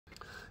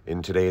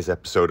In today's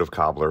episode of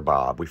Cobbler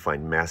Bob, we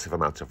find massive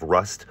amounts of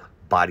rust,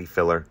 body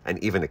filler, and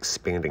even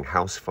expanding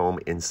house foam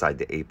inside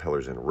the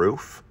A-pillars and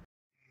roof.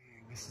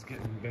 This is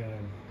getting bad.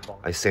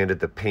 I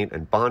sanded the paint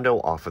and Bondo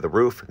off of the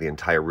roof. The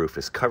entire roof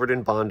is covered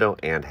in Bondo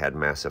and had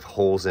massive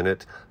holes in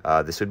it.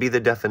 This would be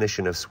the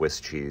definition of Swiss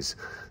cheese.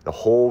 The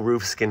whole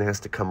roof skin has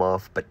to come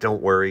off, but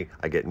don't worry.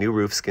 I get new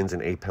roof skins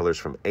and A-pillars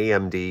from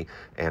AMD,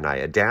 and I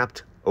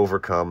adapt,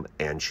 overcome,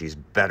 and she's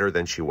better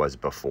than she was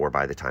before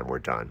by the time we're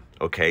done.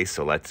 Okay,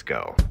 so let's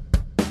go.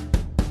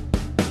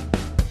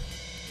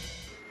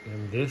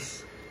 And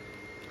this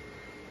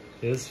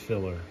is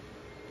filler.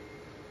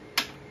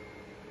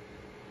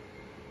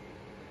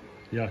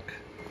 Yuck.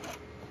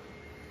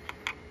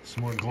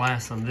 Some more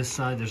glass on this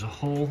side. There's a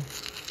hole,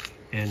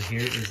 and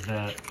here is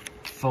that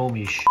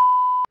foamy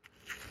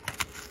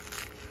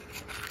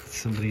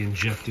somebody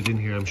injected in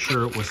here. I'm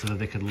sure it was so that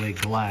they could lay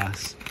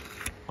glass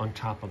on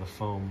top of the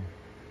foam.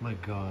 My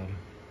God.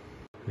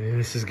 Yeah,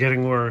 this is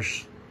getting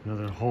worse.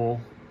 Another hole.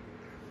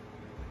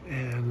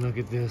 And look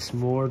at this,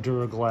 more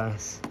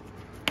Duraglass.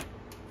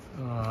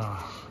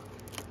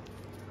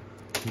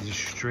 These are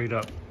straight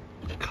up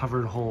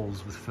covered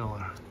holes with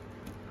filler.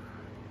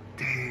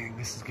 Dang,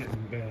 this is getting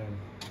bad.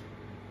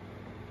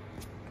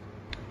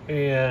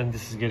 And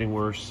this is getting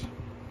worse.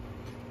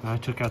 I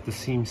took out the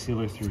seam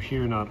sealer through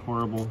here, not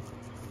horrible.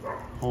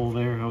 Hole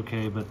there,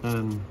 okay, but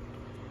then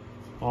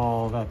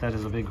all that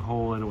is a big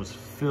hole, and it was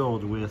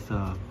filled with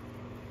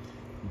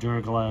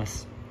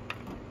Duraglass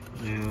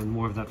and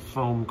more of that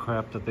foam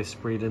crap that they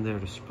sprayed in there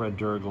to spread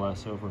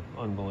Duraglass over.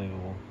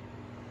 Unbelievable.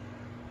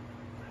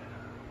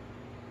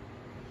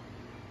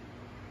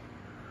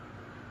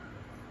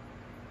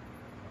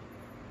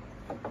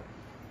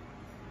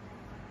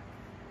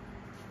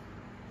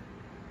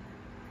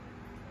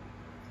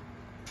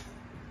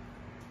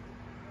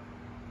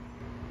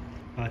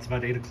 It's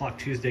about 8 o'clock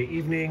Tuesday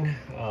evening.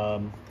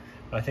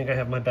 I think I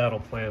have my battle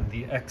plan.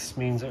 The X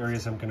means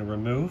areas I'm going to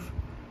remove.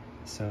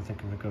 So I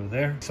think I'm going to go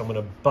there. So I'm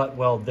going to butt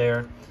weld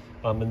there.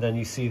 And then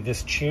you see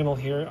this channel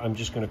here. I'm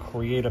just going to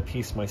create a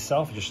piece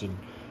myself.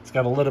 It's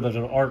got a little bit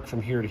of an arc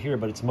from here to here,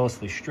 but it's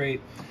mostly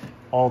straight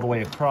all the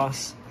way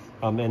across.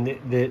 And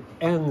it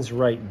ends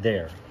right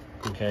there,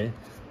 okay?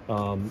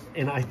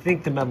 And I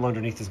think the metal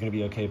underneath is going to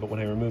be okay, but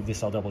when I remove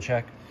this, I'll double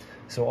check.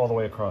 So all the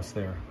way across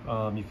there.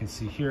 You can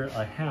see here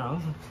I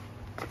have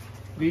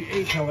the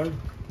A-pillar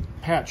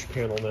patch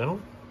panel now,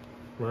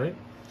 right?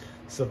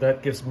 So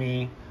that gives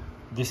me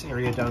this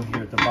area down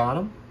here at the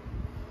bottom.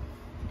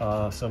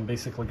 So I'm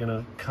basically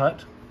gonna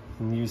cut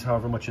and use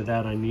however much of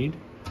that I need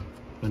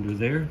under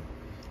there.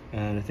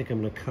 And I think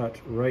I'm gonna cut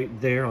right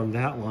there on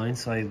that line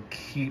so I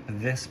keep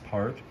this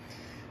part.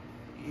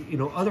 You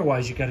know,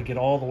 otherwise you gotta get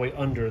all the way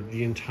under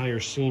the entire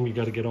seam. You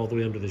gotta get all the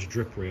way under this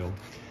drip rail.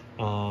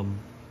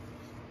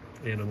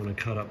 And I'm going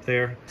to cut up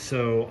there.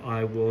 So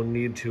I will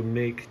need to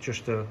make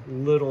just a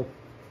little,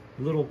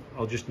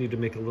 I'll just need to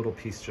make a little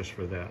piece just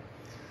for that.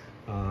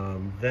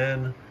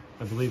 Then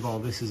I believe all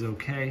this is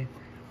okay.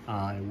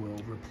 I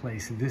will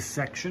replace this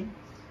section.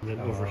 And then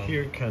over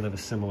here, kind of a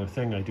similar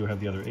thing. I do have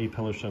the other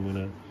A-pillar, so I'm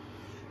going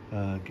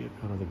to get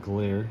out of the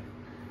glare.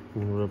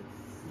 I'm going to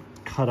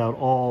cut out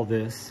all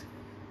this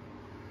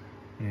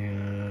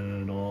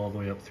and all the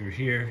way up through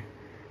here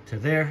to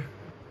there.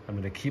 I'm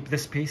going to keep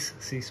this piece,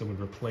 see, so I'm going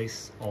to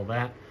replace all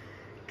that,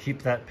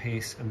 keep that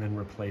piece, and then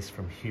replace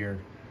from here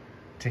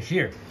to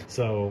here.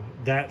 So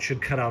that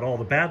should cut out all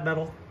the bad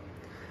metal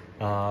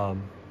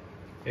and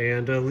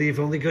leave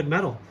only good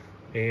metal.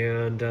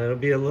 And it'll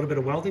be a little bit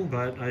of welding,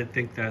 but I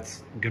think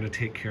that's going to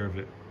take care of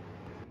it.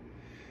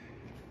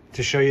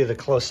 To show you the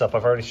close-up,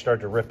 I've already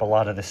started to rip a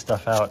lot of this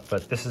stuff out,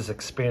 but this is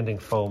expanding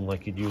foam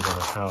like you'd use on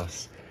a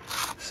house.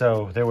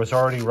 So there was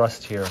already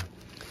rust here.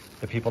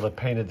 The people that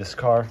painted this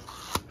car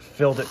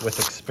filled it with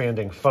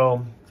expanding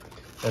foam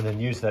and then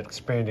used that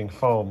expanding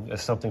foam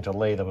as something to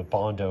lay the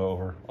Bondo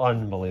over.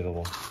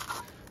 Unbelievable.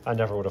 I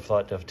never would have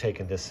thought to have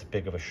taken this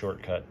big of a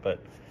shortcut, but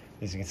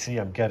as you can see,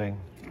 I'm getting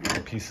the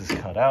pieces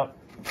cut out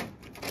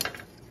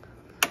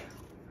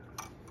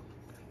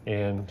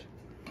and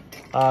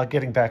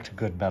getting back to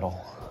good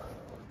metal.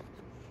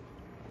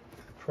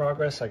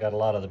 Progress, I got a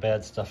lot of the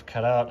bad stuff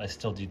cut out. I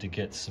still need to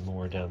get some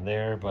more down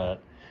there,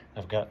 but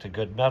I've got to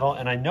good metal.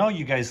 And I know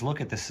you guys look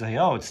at this and say,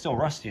 oh, it's still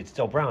rusty, it's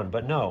still brown.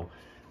 But no,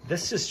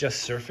 this is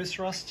just surface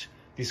rust.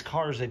 These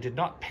cars, they did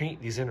not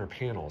paint these inner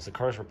panels. The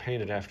cars were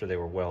painted after they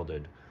were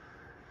welded,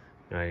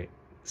 right?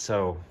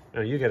 So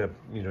you get a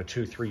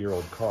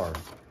 2-3-year-old car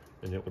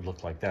and it would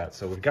look like that.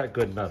 So we've got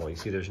good metal. You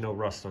see there's no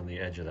rust on the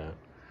edge of that.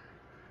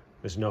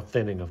 There's no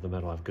thinning of the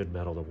metal. I have good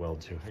metal to weld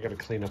to. I got to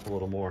clean up a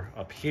little more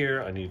up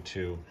here. I need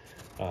to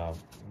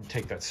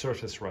take that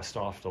surface rust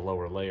off the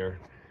lower layer.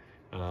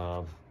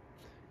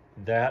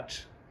 That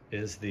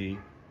is the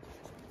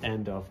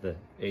end of the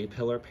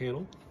A-pillar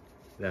panel,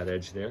 that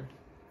edge there.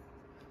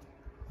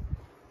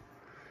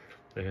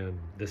 And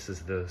this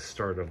is the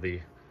start of the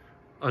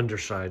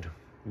underside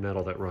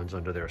metal that runs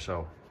under there.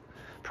 So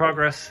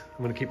progress,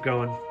 I'm gonna keep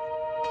going.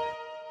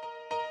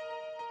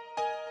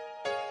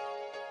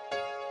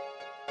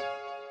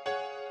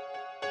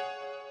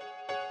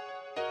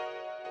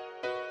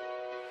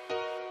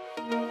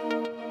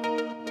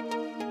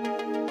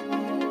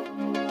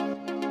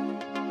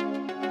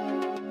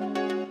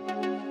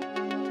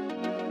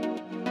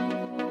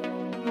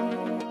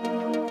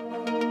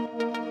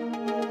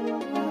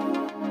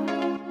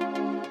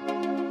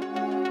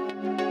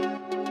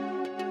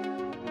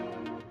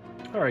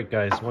 All right,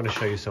 guys, I want to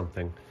show you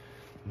something.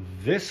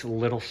 This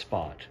little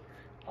spot,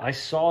 I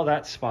saw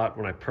that spot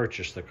when I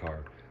purchased the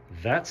car.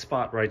 That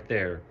spot right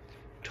there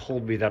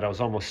told me that I was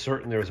almost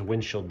certain there was a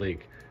windshield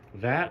leak.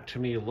 That to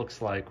me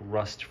looks like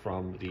rust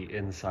from the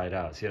inside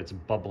out. See, it's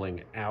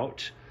bubbling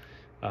out.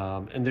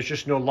 And there's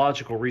just no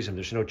logical reason.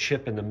 There's no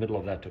chip in the middle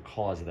of that to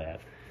cause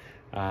that.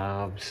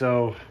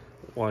 So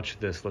watch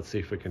this. Let's see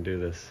if we can do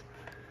this.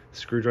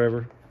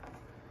 Screwdriver.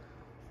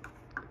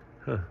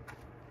 Huh.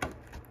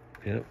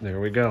 Yep, there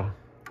we go.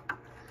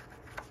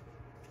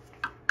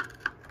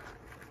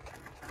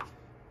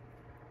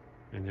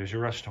 And there's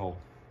your rust hole,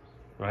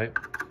 right?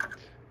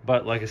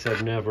 But like I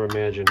said, never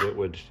imagined it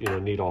would,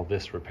 need all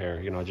this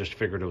repair. I just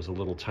figured it was a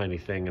little tiny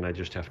thing and I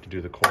just have to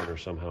do the corner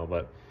somehow.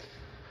 But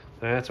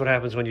that's what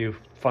happens when you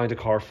find a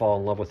car, fall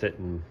in love with it,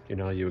 and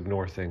you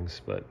ignore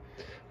things. But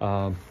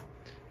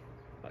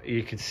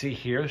you can see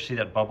here, see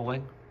that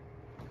bubbling?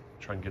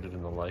 Try and get it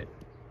in the light.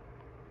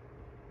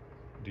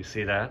 Do you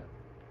see that?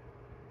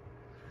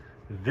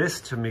 This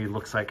to me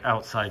looks like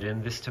outside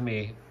in. This to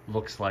me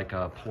looks like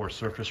a poor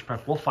surface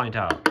prep. We'll find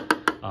out.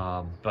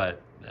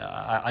 But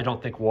I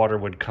don't think water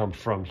would come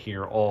from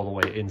here all the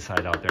way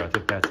inside out there. I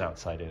think that's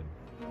outside in.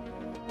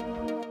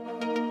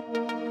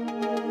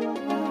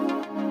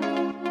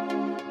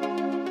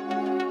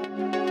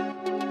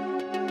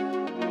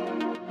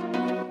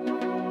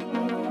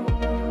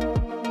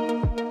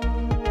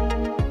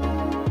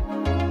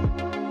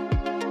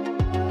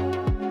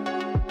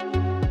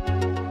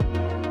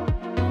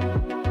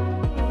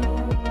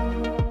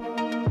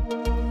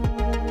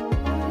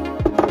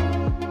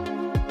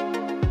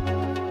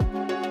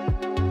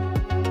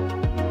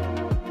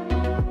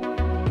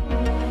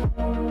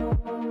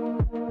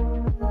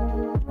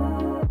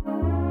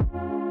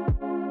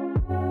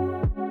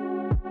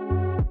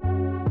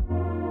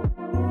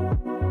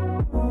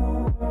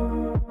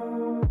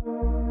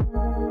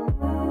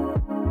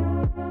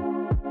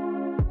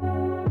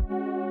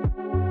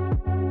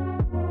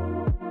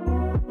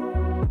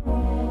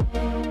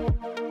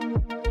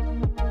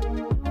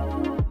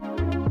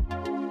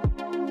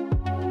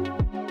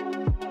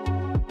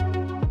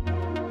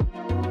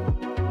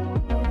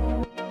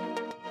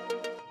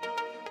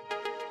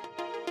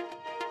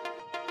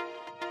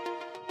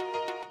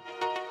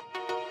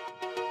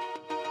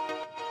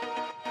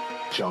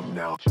 Jump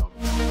now. Jump.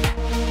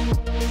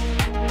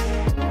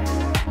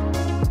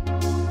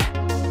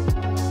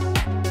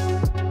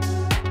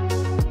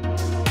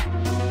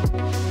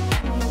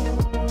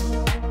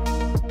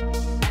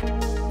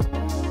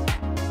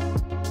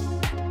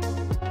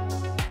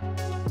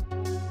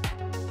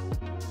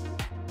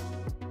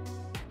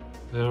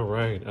 All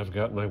right, I've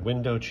got my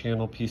window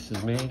channel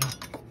pieces made.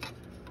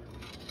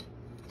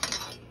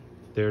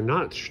 They're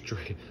not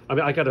straight. I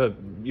mean, I gotta,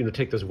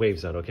 take those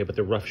waves out, okay? But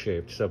they're rough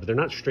shaped. So, but they're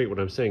not straight. What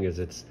I'm saying is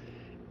it's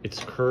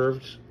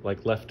curved,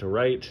 like left to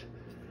right.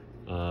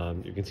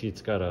 You can see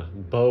it's got a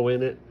bow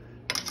in it.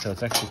 So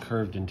it's actually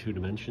curved in 2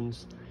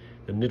 dimensions.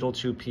 The middle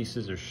 2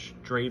 pieces are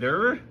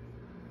straighter.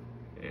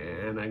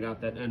 And I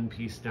got that end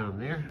piece down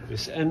there.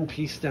 This end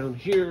piece down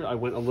here, I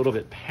went a little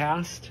bit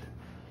past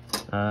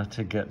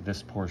to get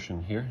this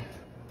portion here.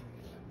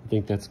 I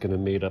think that's gonna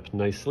mate up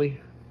nicely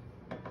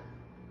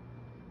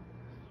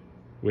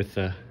with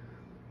the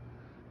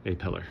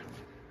A-pillar.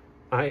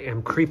 I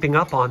am creeping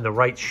up on the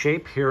right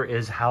shape. Here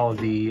is how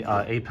the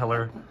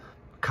A-pillar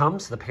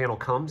comes, the panel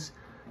comes.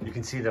 You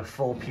can see the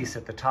full piece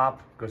at the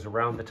top, goes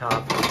around the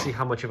top. You can see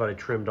how much of it I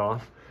trimmed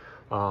off.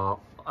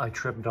 I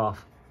trimmed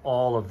off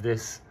all of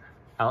this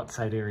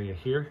outside area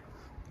here.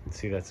 You can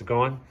see that's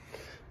gone.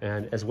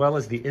 And as well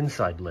as the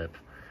inside lip.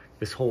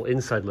 This whole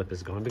inside lip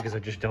is gone because I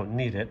just don't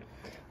need it.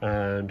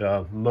 And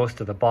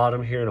most of the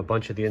bottom here and a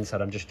bunch of the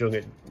inside, I'm just doing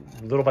it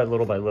little by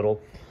little by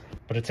little.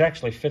 But it's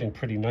actually fitting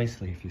pretty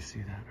nicely if you see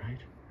that, right?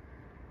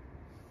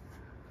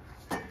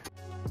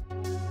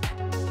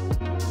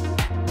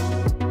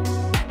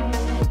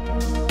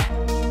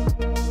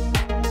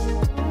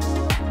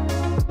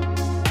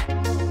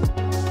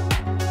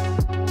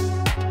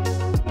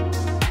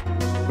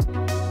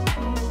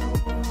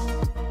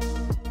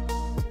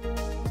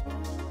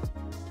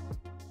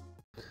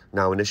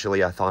 Now,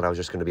 initially, I thought I was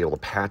just going to be able to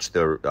patch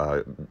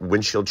the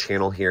windshield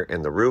channel here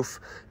and the roof.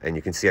 And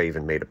you can see I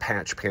even made a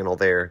patch panel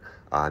there.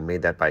 I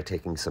made that by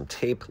taking some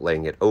tape,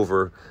 laying it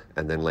over,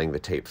 and then laying the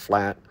tape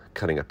flat,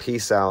 cutting a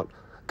piece out,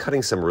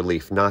 cutting some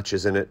relief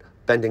notches in it,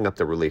 bending up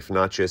the relief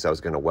notches. I was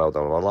going to weld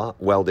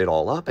it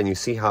all up, and you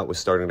see how it was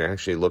starting to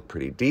actually look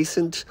pretty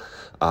decent.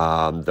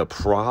 The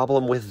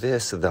problem with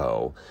this,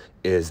 though,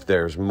 is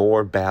there's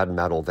more bad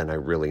metal than I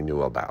really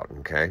knew about,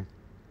 okay?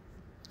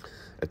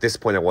 At this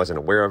point, I wasn't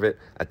aware of it.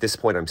 At this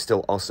point, I'm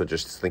still also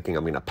just thinking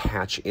I'm going to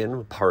patch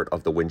in part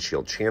of the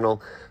windshield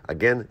channel.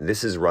 Again,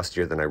 this is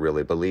rustier than I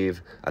really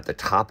believe. At the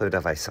top of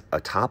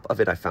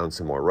it, I found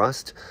some more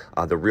rust.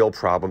 The real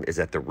problem is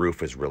that the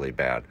roof is really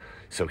bad.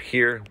 So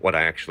here, what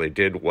I actually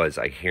did was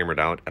I hammered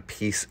out a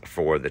piece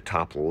for the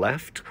top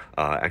left,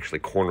 actually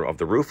corner of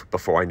the roof,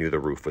 before I knew the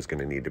roof was going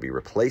to need to be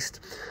replaced.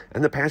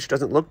 And the patch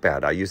doesn't look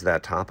bad. I used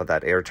that top of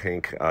that air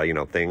tank,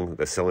 thing,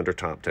 the cylinder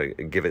top, to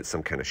give it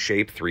some kind of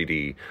shape,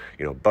 3D,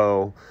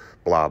 bow,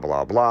 blah,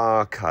 blah,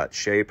 blah, cut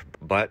shape.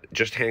 But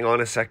just hang on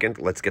a second.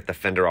 Let's get the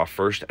fender off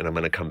first, and I'm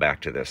going to come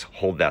back to this.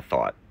 Hold that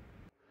thought.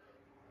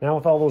 Now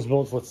with all those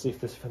bolts, let's see if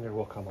this fender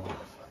will come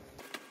off.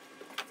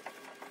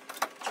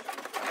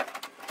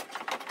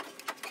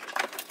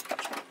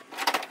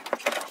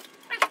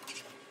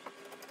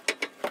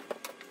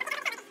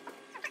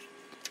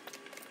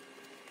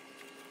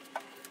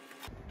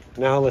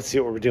 Now let's see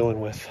what we're dealing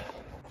with.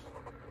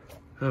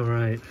 All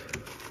right.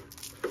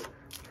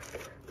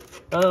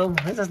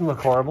 It doesn't look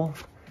horrible.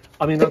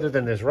 I mean, other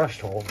than this rust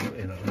hole,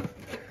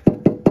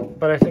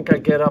 But I think I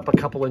get up a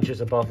couple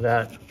inches above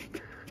that.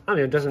 I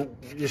mean,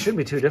 it shouldn't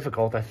be too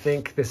difficult. I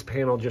think this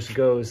panel just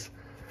goes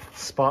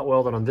spot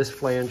welded on this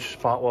flange,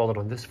 spot welded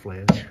on this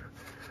flange.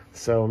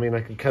 So, I mean,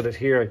 I could cut it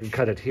here, I could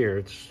cut it here.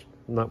 It's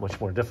not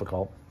much more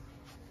difficult.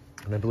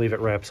 And I believe it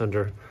wraps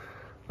under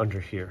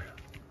here.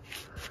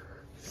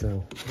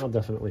 So I'll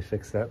definitely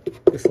fix that.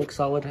 This looks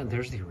solid, and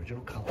there's the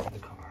original color of the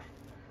car.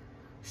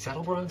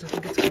 Saddle bronze, I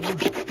think it's called.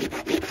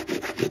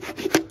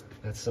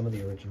 That's some of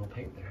the original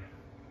paint there.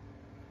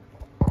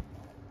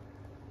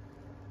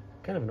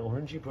 Kind of an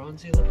orangey,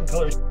 bronzy looking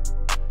color.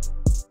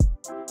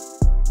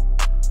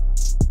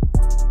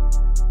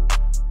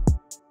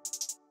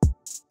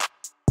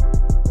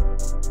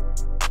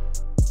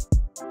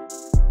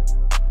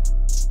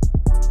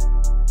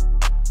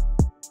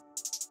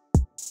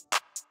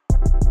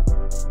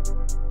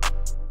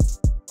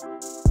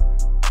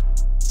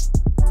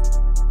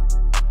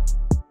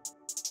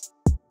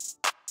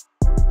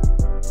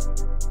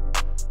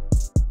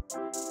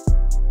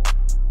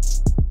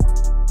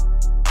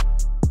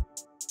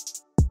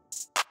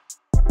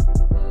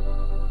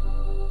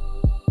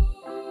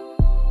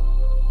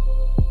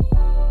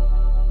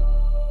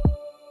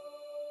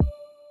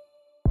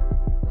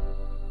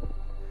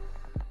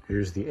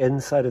 Here's the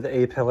inside of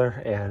the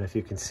A-pillar, and if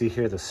you can see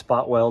here, the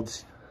spot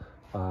welds,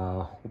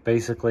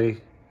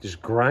 basically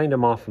just grind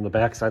them off from the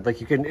backside.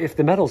 Like you can, if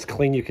the metal's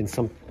clean, you can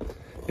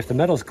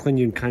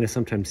kind of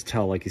sometimes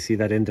tell. Like you see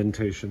that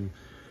indentation,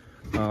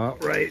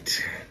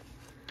 right?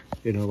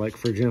 Like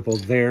for example,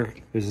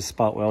 there's a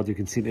spot weld. You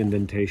can see an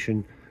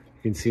indentation.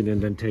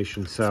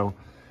 So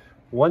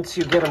once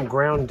you get them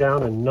ground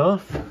down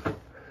enough,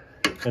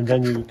 and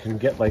then you can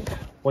get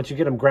once you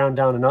get them ground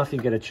down enough, you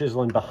get a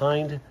chiseling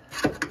behind.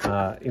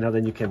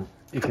 Then you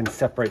can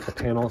separate the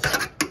panels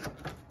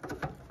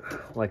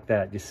like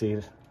that. You see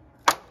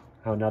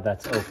how now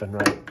that's open,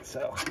 right?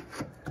 So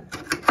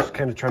just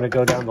kind of trying to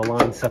go down the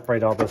line,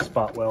 separate all those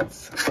spot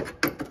welds,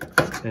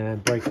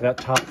 and break that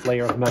top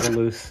layer of metal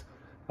loose,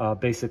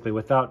 basically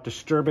without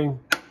disturbing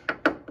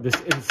this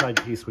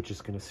inside piece, which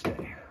is going to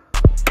stay.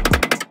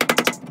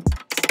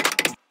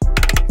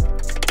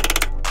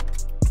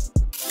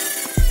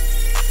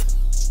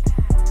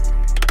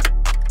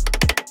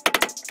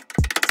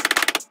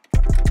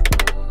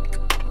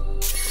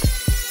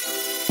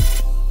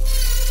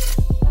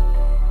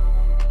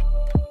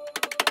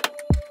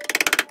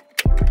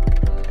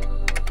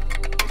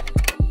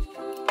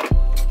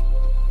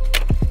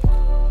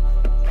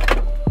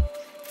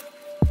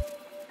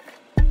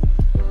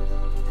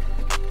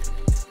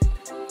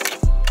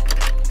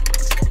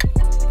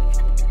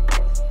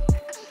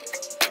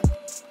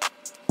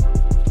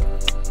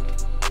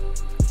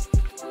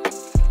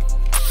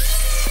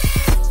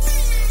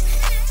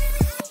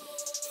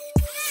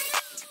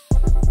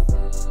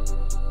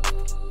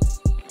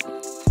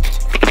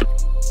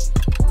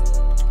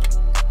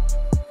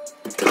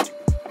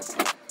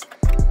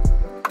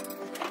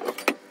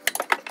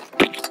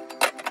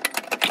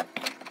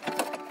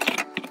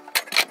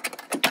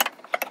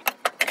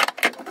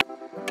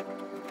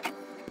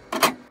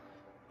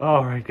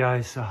 All right,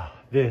 guys,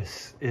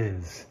 this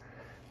is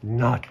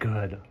not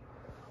good.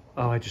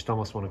 Oh, I just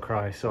almost want to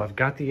cry. So I've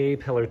got the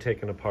A-pillar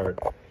taken apart.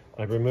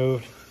 I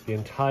removed the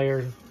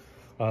entire,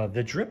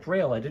 the drip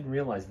rail. I didn't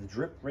realize the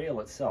drip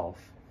rail itself,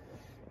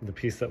 the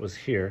piece that was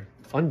here,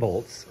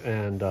 unbolts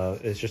and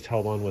is just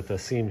held on with a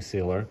seam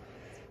sealer.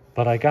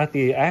 But I got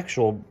the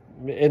actual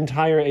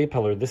entire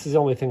A-pillar. This is the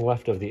only thing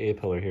left of the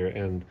A-pillar here,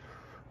 and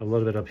a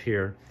little bit up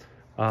here.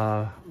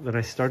 Then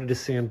I started to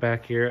sand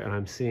back here, and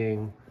I'm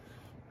seeing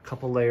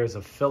couple layers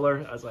of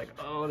filler. I was like,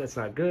 oh, that's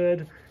not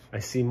good. I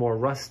see more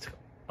rust,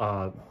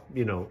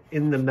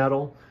 in the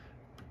metal.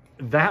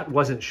 That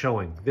wasn't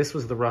showing. This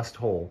was the rust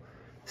hole.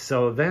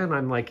 So then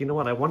I'm like, you know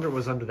what? I wonder what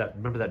was under that,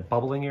 remember that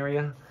bubbling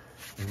area?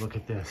 And look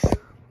at this.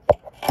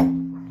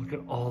 Look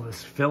at all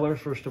this filler,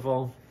 first of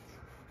all.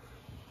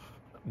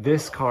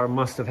 This car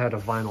must have had a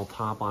vinyl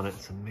top on it.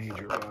 Some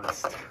major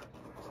rust.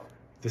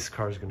 This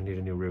car is going to need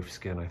a new roof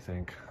skin, I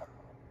think.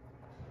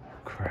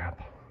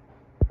 Crap.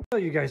 Oh,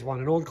 you guys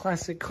want an old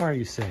classic car,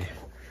 you say?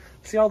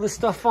 See all this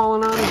stuff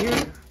falling out of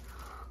here?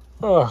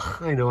 Oh,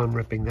 I know I'm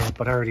ripping that,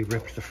 but I already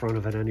ripped the front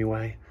of it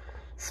anyway.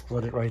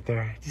 Split it right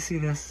there. Do you see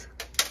this?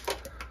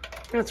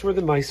 That's where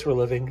the mice were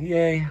living.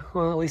 Yay.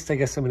 Well, at least I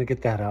guess I'm going to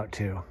get that out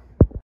too.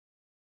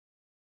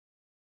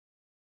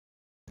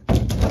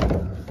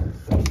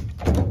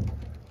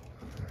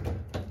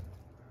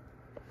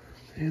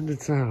 And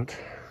it's out.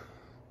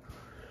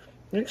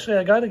 Actually,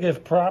 I got to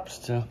give props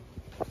to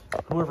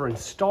whoever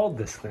installed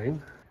this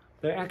thing.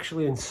 They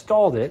actually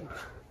installed it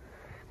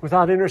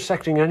without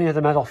intersecting any of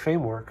the metal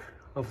framework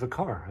of the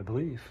car, I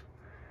believe.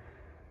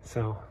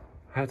 So,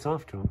 hats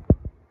off to them.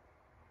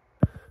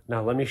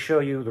 Now, let me show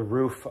you the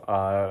roof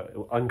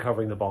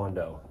uncovering the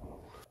Bondo.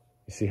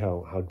 You see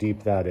how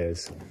deep that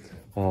is.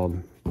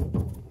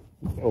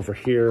 Over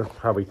here,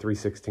 probably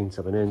 3/16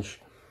 of an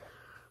inch.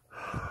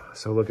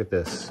 So look at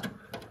this.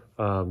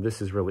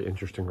 This is really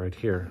interesting right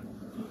here.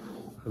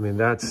 I mean,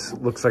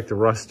 looks like the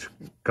rust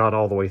got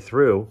all the way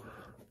through.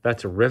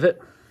 That's a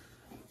rivet.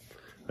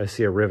 I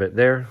see a rivet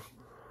there,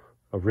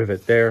 a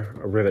rivet there,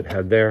 a rivet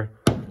head there.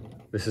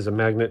 This is a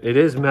magnet. It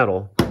is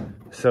metal,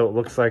 so it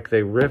looks like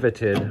they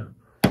riveted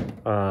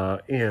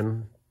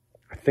in,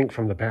 I think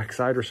from the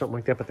backside or something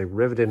like that, but they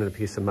riveted in a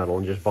piece of metal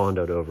and just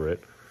bondoed over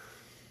it.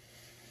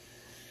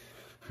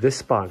 This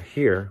spot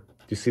here,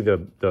 you see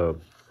the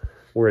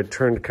where it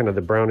turned kind of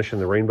the brownish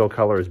and the rainbow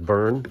color is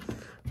burned.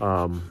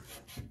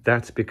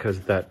 That's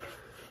because that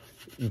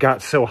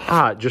got so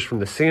hot just from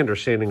the sander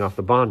sanding off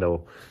the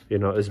Bondo, you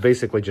know, it's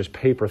basically just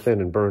paper thin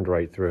and burned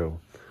right through.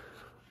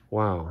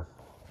 Wow.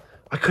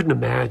 I couldn't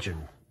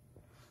imagine.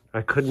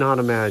 I could not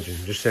imagine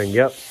just saying,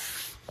 yep,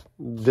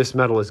 this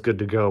metal is good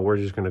to go. We're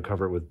just going to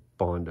cover it with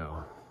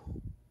Bondo.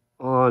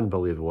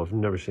 Unbelievable. I've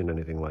never seen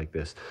anything like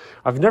this.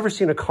 I've never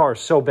seen a car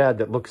so bad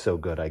that looks so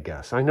good, I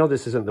guess. I know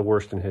this isn't the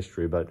worst in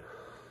history, but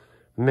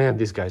man,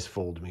 these guys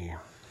fooled me.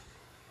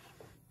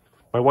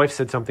 My wife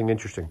said something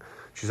interesting.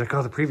 She's like,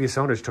 oh, the previous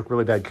owners took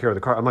really bad care of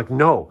the car. I'm like,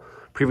 no,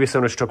 previous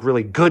owners took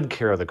really good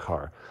care of the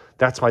car.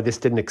 That's why this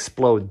didn't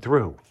explode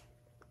through.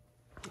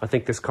 I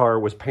think this car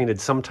was painted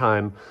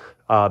sometime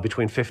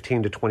between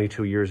 15 to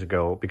 22 years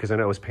ago, because I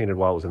know it was painted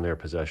while it was in their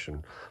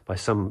possession by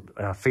some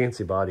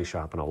fancy body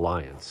shop in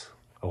Aliance,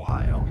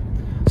 Ohio.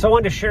 So I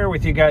wanted to share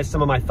with you guys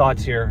some of my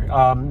thoughts here.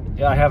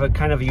 I have a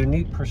kind of a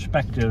unique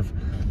perspective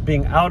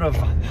being out of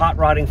hot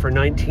rodding for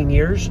 19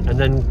 years and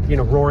then, you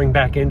know, roaring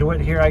back into it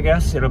here, I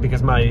guess, you know,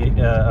 because my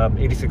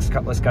 86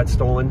 Cutlass got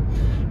stolen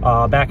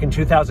back in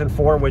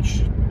 2004,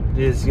 which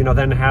is, you know,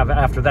 then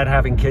after that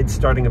having kids,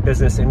 starting a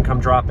business, income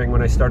dropping.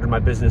 When I started my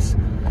business,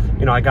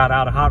 you know, I got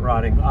out of hot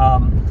rodding.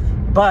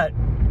 But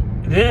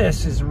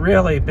this has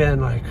really been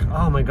like,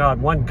 oh my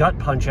God, one gut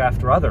punch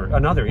after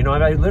another. You know,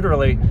 I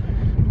literally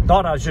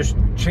thought I was just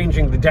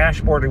changing the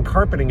dashboard and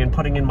carpeting and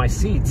putting in my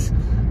seats,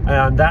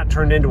 and that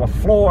turned into a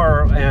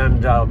floor,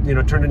 and you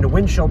know, turned into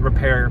windshield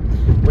repair,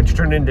 which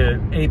turned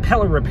into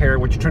A-pillar repair,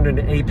 which turned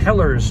into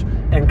A-pillars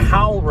and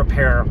cowl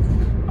repair.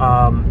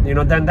 You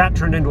know, then that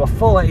turned into a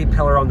full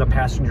A-pillar on the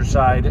passenger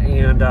side,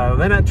 and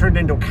then that turned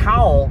into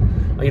cowl,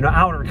 you know,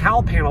 outer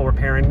cowl panel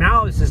repair, and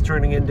now this is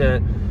turning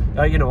into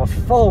you know, a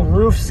full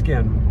roof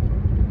skin.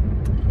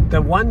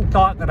 The one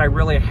thought that I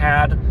really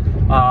had,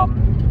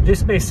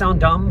 this may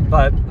sound dumb,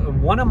 but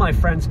one of my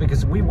friends,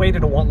 because we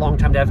waited a long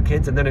time to have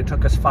kids, and then it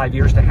took us 5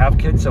 years to have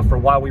kids, so for a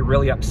while we were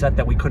really upset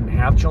that we couldn't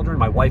have children.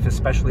 My wife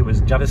especially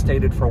was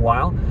devastated for a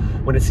while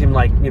when it seemed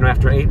like, you know,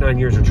 after 8-9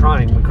 years of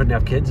trying, we couldn't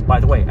have kids. By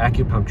the way,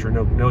 acupuncture,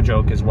 no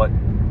joke, is what,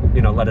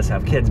 you know, let us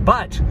have kids.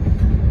 But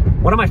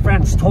one of my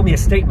friends told me a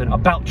statement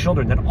about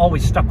children that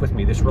always stuck with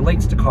me. This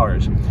relates to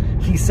cars.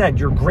 He said,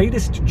 your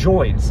greatest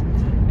joys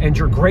and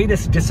your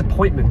greatest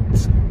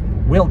disappointments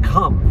will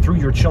come through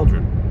your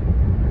children.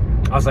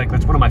 I was like,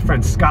 that's one of my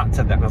friends, Scott,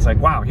 said that. And I was like,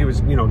 wow, he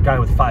was, you know, a guy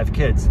with 5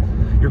 kids.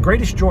 Your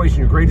greatest joys and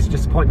your greatest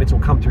disappointments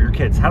will come through your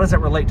kids. How does that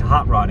relate to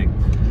hot rodding?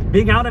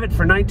 Being out of it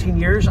for 19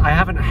 years, I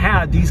haven't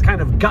had these kind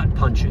of gut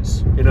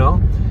punches, you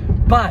know,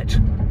 but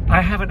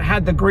I haven't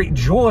had the great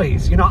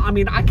joys. You know, I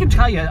mean, I can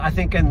tell you, I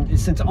think, and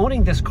since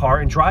owning this car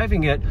and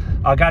driving it,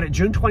 I got it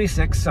June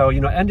 26th. So, you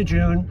know, end of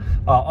June,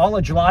 all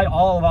of July,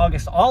 all of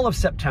August, all of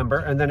September.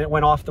 And then it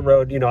went off the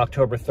road, you know,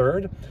 October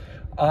 3rd.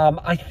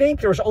 I think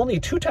there was only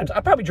 2 times. I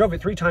probably drove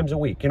it 3 times a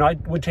week. You know, I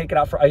would take it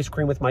out for ice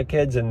cream with my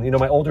kids, and, you know,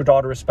 my older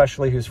daughter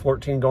especially, who's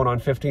 14 going on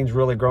 15, has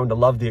really grown to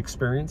love the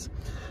experience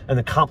and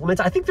the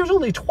compliments. I think there's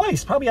only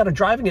twice, probably out of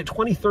driving it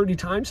 20, 30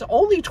 times,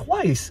 only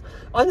twice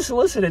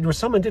unsolicited where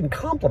someone didn't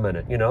compliment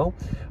it, you know?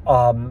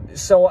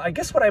 So I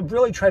guess what I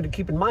really tried to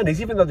keep in mind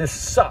is, even though this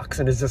sucks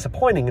and is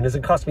disappointing and has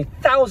cost me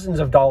thousands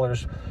of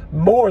dollars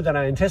more than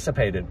I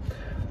anticipated,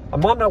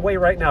 I'm on my way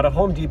right now to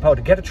Home Depot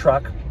to get a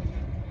truck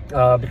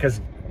because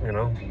you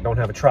know, don't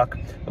have a truck,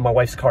 and my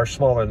wife's car's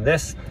smaller than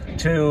this,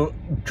 to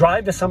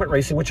drive to Summit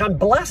Racing, which I'm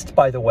blessed,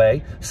 by the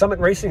way. Summit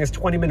Racing is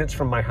 20 minutes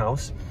from my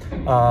house,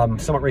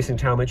 Summit Racing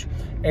Talmadge.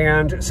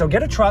 And so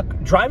get a truck,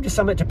 drive to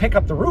Summit to pick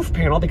up the roof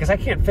panel, because I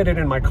can't fit it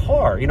in my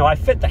car. You know, I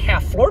fit the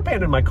half floor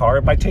pan in my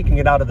car by taking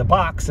it out of the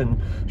box and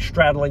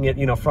straddling it,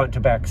 you know, front to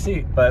back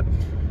seat. But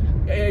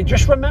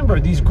just remember,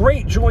 these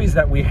great joys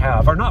that we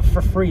have are not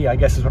for free, I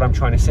guess is what I'm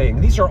trying to say.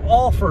 And these are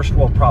all first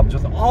world problems.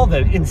 With all the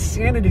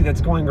insanity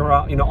that's going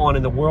around, you know, on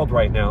in the world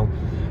right now,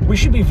 we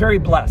should be very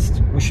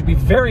blessed. We should be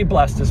very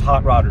blessed as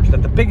hot rodders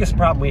that the biggest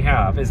problem we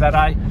have is that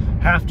I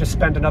have to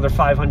spend another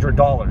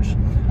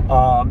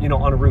 $500, you know,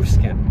 on a roof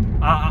skin.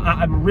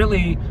 I'm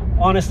really,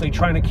 honestly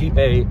trying to keep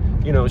a,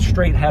 you know,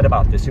 straight head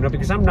about this, you know,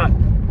 because I'm not,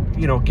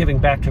 you know, giving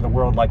back to the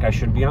world like I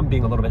should be. I'm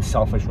being a little bit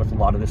selfish with a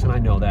lot of this, and I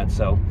know that.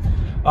 So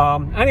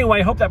anyway,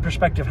 I hope that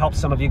perspective helps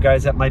some of you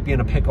guys that might be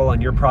in a pickle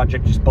and your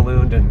project just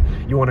ballooned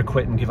and you want to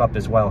quit and give up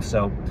as well.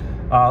 So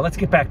let's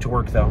get back to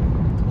work though.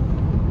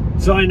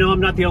 So I know I'm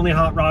not the only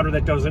hot rodder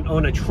that doesn't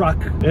own a truck.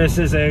 This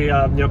is a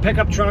you know,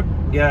 pickup truck.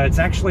 Yeah, it's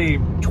actually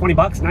 20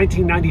 bucks,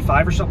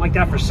 $19.95 or something like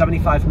that for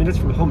 75 minutes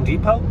from Home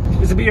Depot.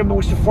 This would be a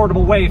most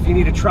affordable way if you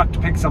need a truck to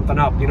pick something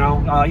up, you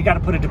know. You got to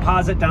put a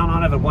deposit down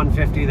on it at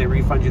 $150. They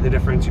refund you the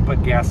difference. You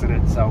put gas in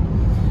it. So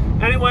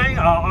anyway,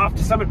 off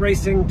to Summit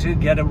Racing to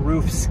get a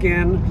roof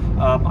skin.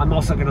 I'm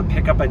also going to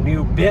pick up a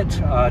new bit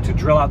to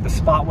drill out the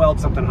spot weld,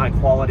 something high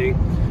quality,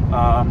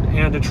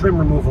 and a trim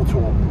removal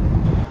tool.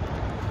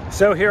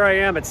 So here I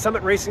am at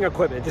Summit Racing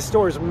Equipment. This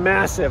store is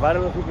massive. I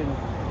don't know if you can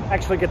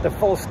actually get the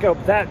full scope.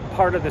 That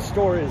part of the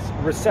store is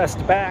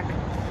recessed back.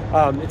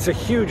 It's a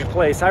huge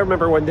place. I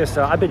remember when this,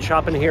 I've been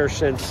shopping here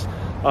since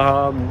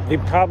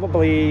the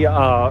probably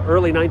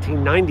early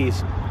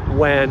 1990s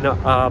when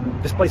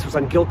this place was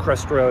on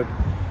Gilchrist Road.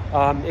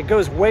 It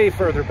goes way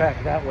further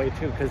back that way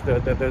too, because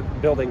the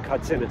building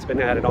cuts in, it's been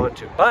added on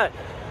to. But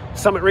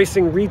Summit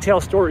Racing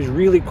retail store is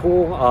really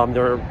cool.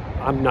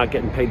 I'm not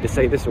getting paid to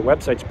say this. Their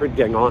website's pretty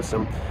dang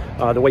awesome.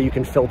 The way you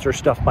can filter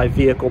stuff by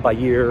vehicle, by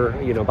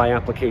year, you know, by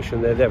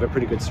application. They have a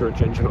pretty good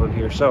search engine on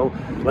here. So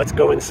let's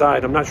go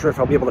inside. I'm not sure if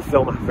I'll be able to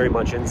film very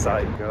much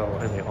inside.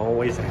 And they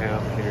always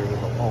have here,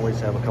 they'll always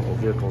have a couple of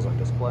vehicles on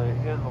display.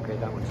 Yeah, okay,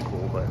 that one's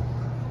cool, but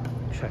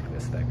check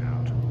this thing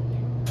out.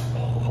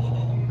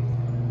 Oh,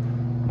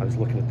 I was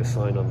looking at the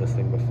sign on this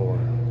thing before.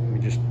 I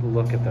mean, just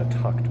look at that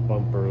tucked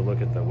bumper. Look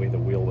at the way the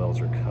wheel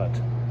wells are cut.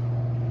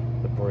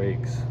 The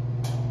brakes.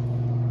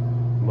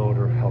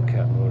 Motor,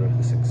 Hellcat motor.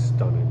 This thing's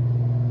stunning.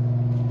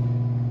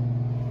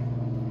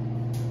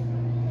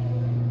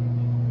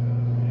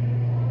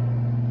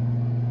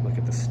 Look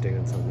at the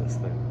stance on this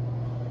thing.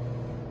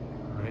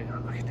 Right?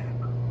 Look at that.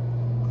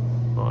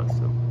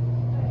 Awesome.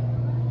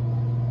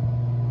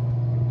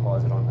 You can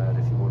pause it on that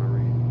if you want to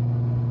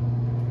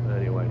read.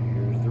 Anyway,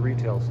 here's the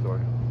retail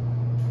store.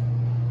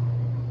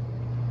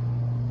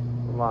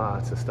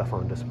 Lots of stuff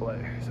on display.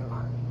 So.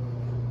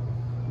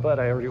 But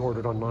I already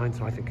ordered online,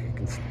 so I think I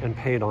can, and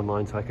paid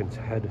online, so I can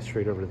head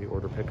straight over to the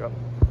order pickup.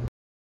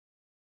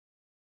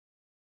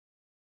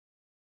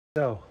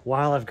 So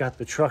while I've got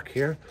the truck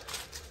here,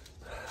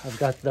 I've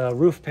got the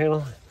roof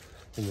panel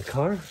in the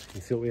car.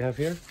 You see what we have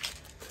here?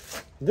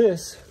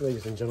 This,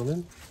 ladies and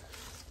gentlemen,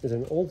 is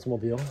an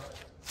Oldsmobile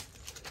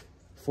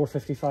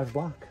 455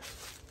 block.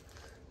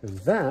 And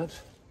that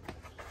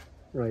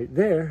right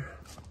there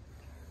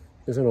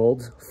is an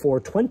old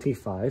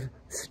 425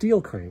 steel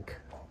crank.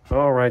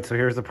 All right, so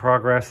here's the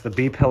progress. The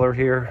B-pillar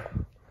here,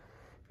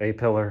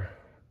 A-pillar,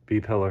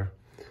 B-pillar.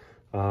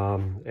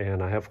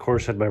 And I have, of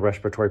course, had my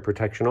respiratory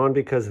protection on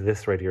because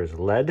this right here is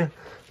lead.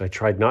 I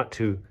tried not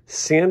to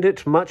sand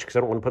it much because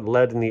I don't want to put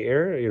lead in the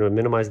air, you know,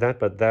 minimize that,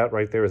 but that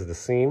right there is the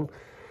seam.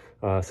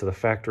 So the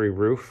factory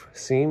roof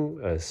seam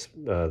is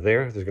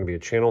there's going to be a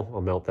channel.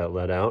 I'll melt that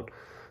lead out.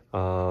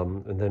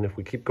 And then if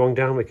we keep going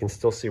down, we can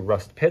still see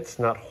rust pits.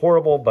 Not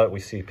horrible, but we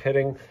see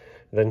pitting.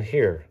 Then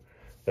here,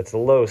 that's the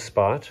low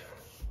spot.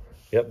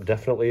 Yep,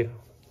 definitely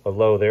a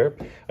low there.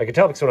 I can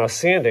tell because when I was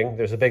sanding,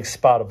 there's a big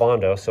spot of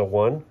Bondo. So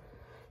 1,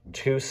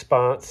 2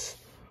 spots,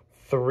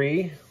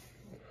 3,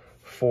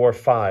 4,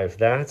 5.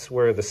 That's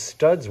where the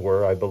studs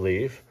were, I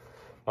believe,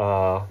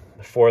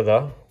 for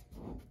the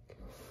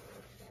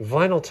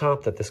vinyl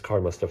top that this car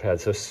must have had.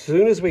 So as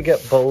soon as we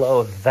get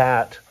below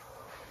that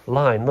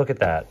line, look at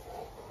that.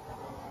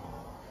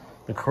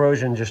 The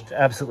corrosion just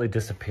absolutely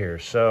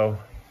disappears. So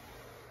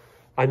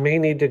I may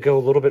need to go a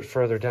little bit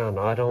further down.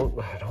 I don't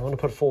want to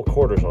put full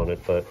quarters on it,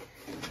 but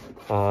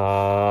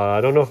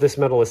I don't know if this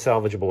metal is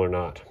salvageable or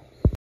not.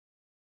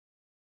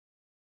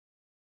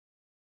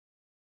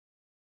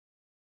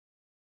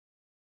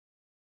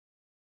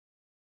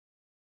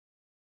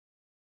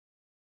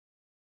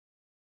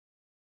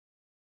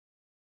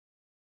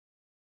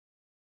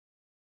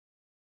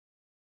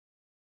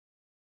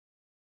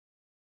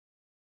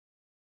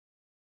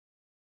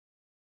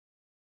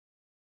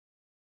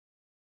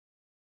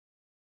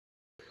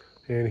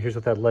 And here's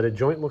what that leaded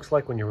joint looks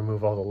like when you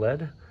remove all the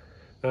lead.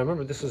 Now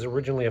remember, this was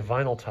originally a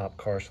vinyl top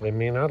car, so they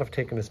may not have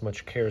taken as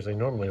much care as they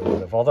normally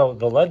would have, although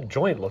the lead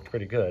joint looked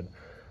pretty good.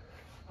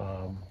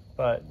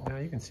 But now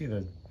you can see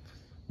the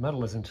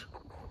metal isn't,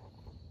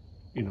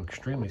 you know,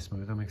 extremely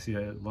smooth. I can see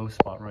a low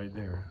spot right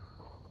there.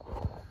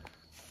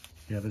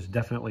 Yeah, there's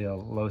definitely a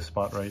low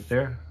spot right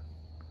there.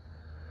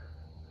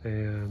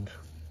 And,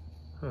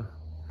 I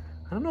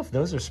don't know if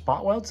those are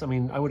spot welds. I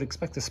mean, I would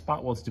expect the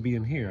spot welds to be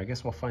in here. I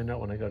guess we'll find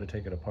out when I go to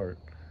take it apart.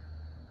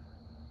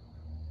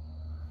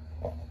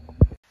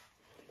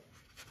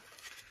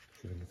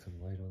 See if I get some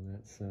light on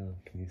that. So,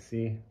 can you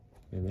see?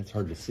 Man, that's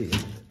hard to see.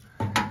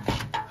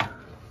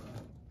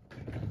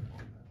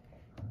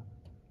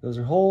 Those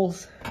are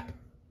holes.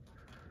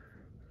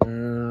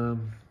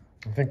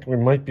 I think we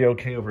might be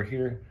okay over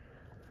here.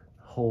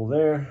 Hole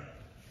there.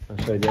 I'll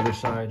show you the other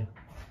side.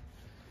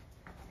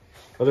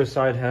 Other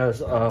side has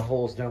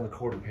holes down the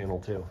quarter panel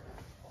too.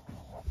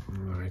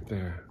 Right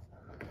there.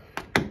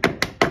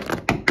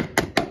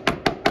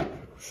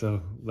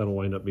 So that'll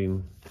wind up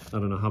being, I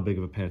don't know how big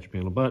of a patch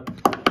panel, but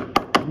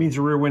it means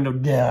the rear window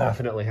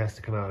definitely has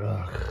to come out.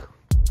 Ugh.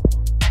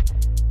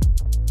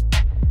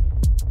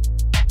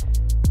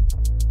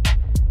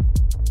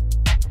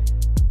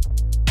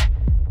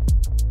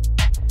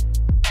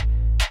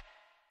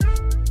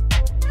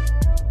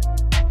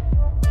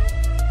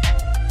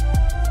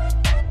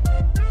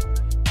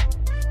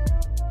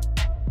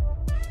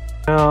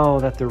 Now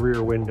that the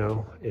rear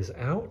window is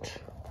out,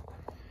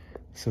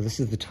 so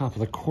this is the top of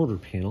the quarter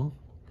panel.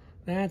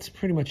 That's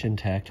pretty much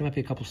intact. There might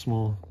be a couple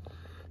small,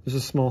 there's a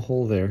small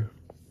hole there.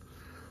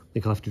 I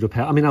think I'll have to do a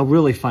pound. I mean, I'll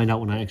really find out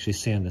when I actually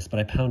sand this, but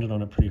I pounded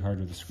on it pretty hard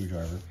with a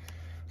screwdriver.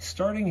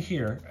 Starting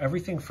here,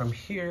 everything from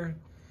here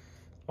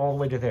all the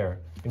way to there,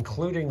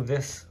 including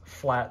this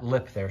flat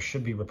lip there,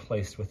 should be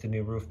replaced with the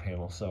new roof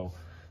panel. So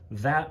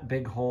that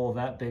big hole,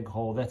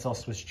 that's all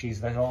Swiss cheese.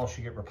 That all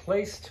should get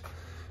replaced.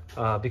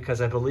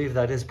 Because I believe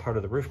that is part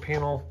of the roof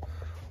panel.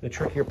 The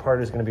trickier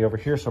part is going to be over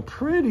here. So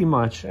pretty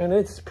much, and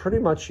it's pretty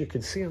much, you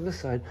can see on this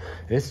side,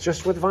 it's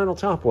just what the vinyl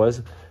top was.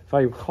 If I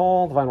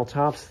recall, the vinyl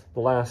tops,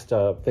 the last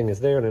thing is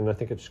there, and then I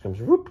think it just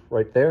comes whoop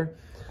right there.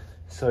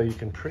 So you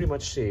can pretty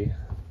much see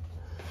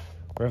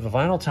where the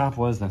vinyl top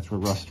was, that's where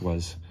rust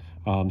was.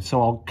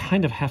 So I'll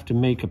kind of have to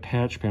make a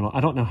patch panel. I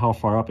don't know how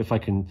far up. If I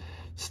can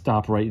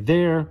stop right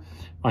there,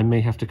 I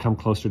may have to come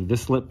closer to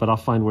this lip, but I'll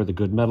find where the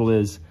good metal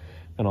is.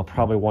 And I'll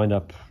probably wind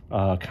up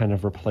kind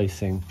of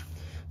replacing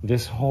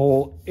this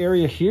whole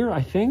area here,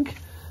 I think.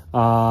 You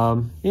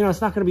know,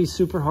 it's not going to be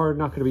super hard,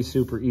 not going to be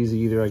super easy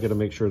either. I got to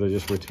make sure to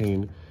just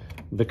retain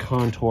the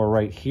contour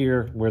right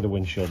here where the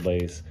windshield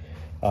lays.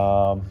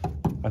 I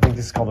think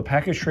this is called a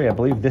package tray. I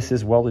believe this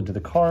is welded to the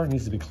car. It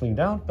needs to be cleaned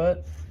out,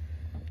 but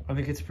I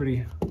think it's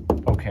pretty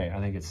okay. I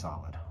think it's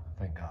solid.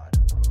 Thank God.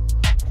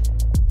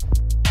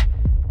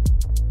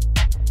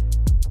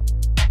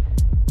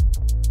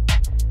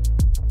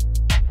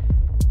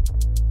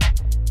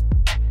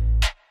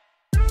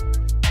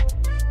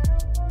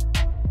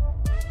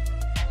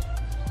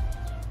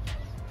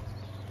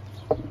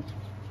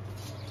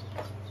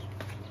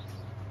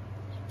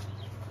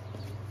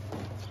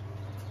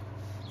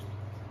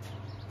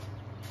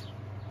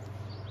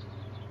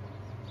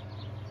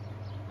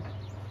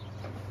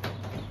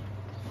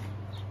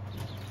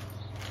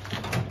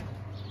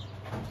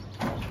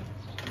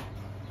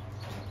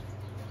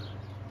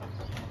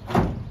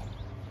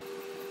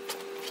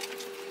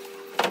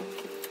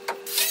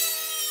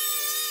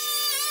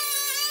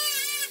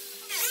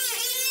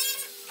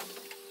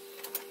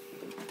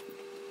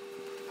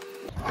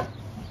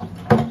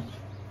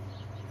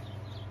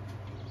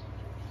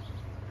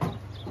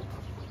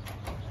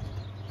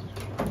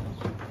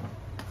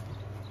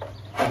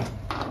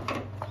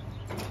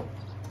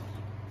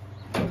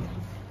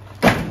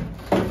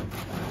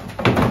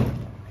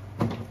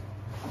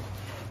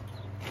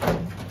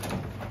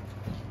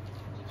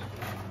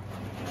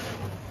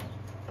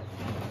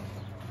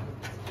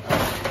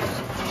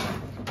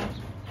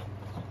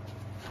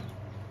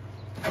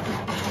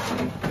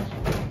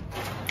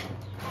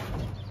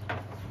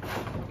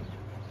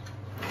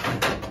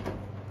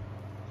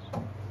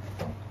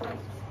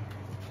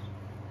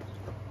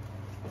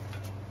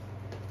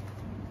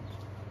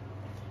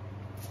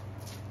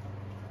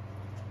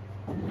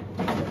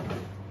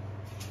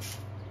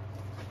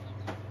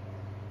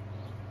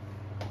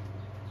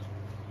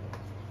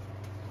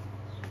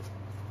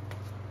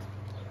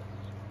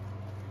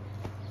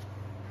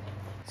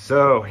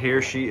 So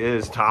here she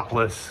is,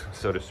 topless,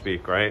 so to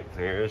speak, right?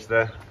 Here's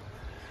the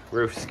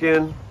roof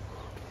skin.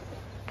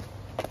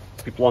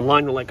 People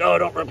online are like, oh,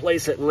 don't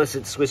replace it unless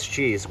it's Swiss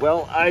cheese.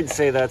 Well, I'd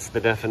say that's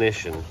the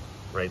definition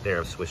right there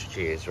of Swiss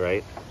cheese,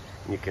 right?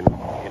 You can,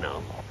 you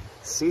know,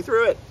 see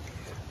through it.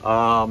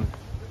 Oh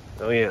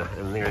yeah,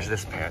 and there's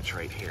this patch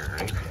right here,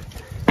 right?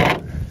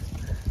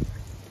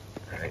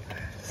 Right,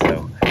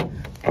 so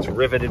it's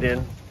riveted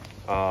in.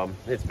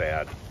 It's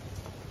bad.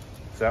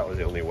 So that was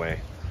the only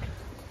way.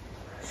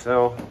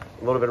 So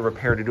a little bit of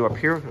repair to do up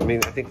here. I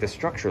mean, I think the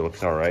structure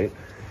looks all right.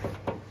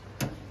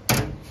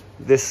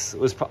 This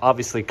was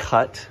obviously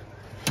cut.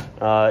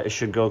 It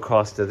should go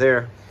across to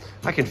there.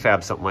 I can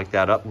fab something like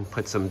that up and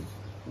put some,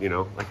 you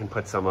know, I can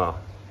put some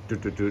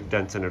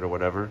dents in it or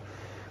whatever.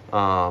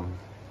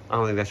 I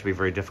don't think that should be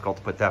very difficult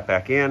to put that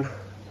back in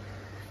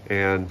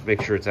and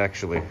make sure it's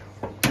actually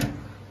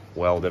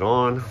welded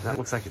on. That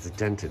looks like it's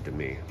dented to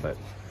me, but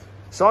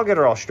so I'll get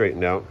her all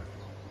straightened out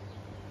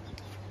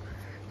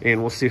and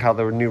we'll see how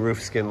the new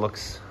roof skin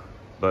looks.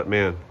 But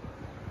man,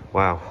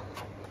 wow,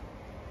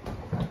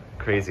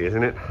 crazy,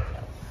 isn't it?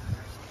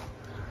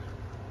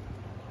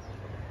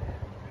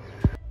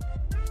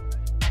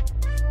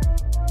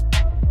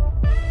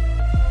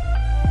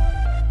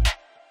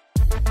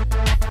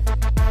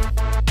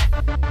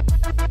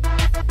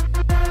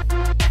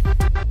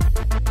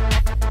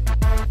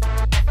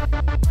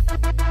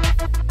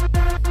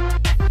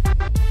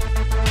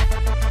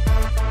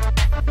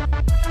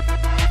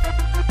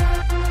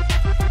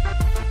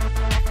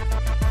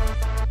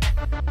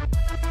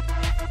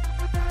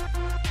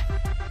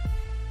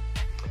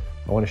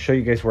 I want to show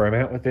you guys where I'm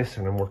at with this,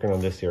 and I'm working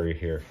on this area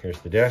here. Here's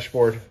the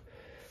dashboard.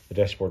 The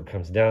dashboard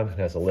comes down and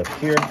has a lip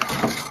here,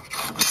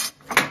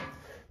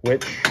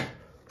 which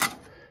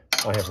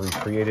I have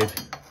recreated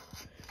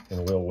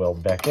and will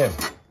weld back in.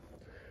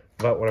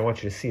 But what I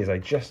want you to see is I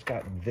just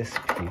got this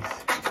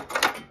piece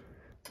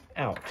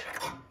out.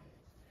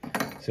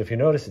 So if you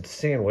notice, it's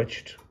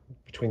sandwiched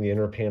between the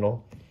inner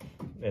panel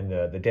and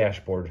the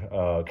dashboard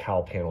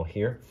cowl panel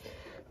here.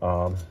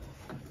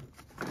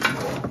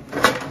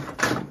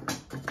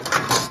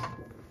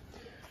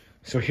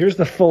 So here's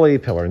the full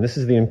A-pillar, and this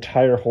is the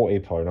entire whole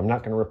A-pillar. And I'm not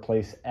going to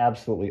replace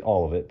absolutely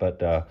all of it,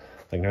 but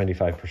like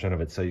 95%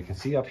 of it. So you can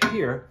see up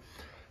here,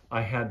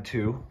 I had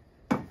to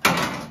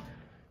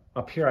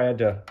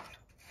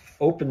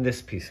open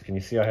this piece. Can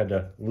you see I had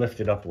to lift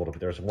it up a little bit?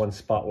 There's one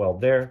spot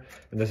weld there,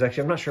 and there's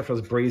actually, I'm not sure if it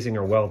was brazing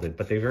or welded,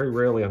 but they very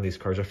rarely on these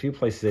cars, a few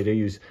places they do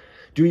use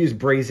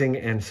brazing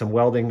and some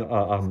welding,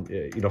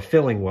 you know,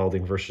 filling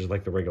welding versus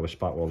like the regular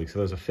spot welding. So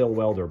there's a fill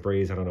weld or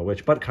braze, I don't know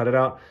which, but cut it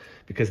out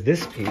because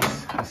this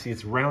piece, you see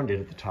it's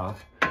rounded at the top,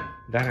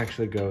 that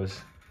actually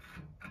goes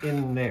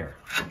in there,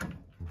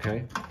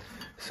 okay?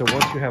 So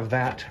once you have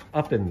that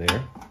up in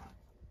there,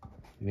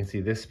 you can see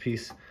this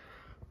piece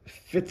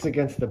fits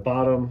against the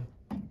bottom,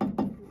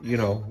 you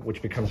know,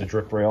 which becomes a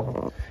drip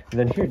rail. And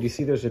then here, do you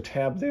see there's a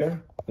tab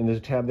there? And there's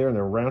a tab there, and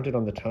they're rounded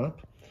on the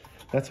top.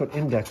 That's what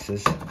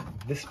indexes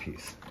this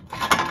piece.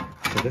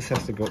 So this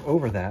has to go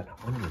over that,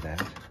 under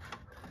that.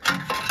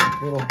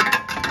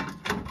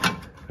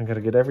 I gotta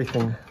get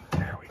everything.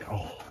 There we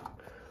go.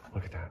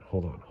 Look at that.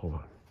 Hold on.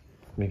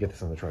 Let me get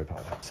this on the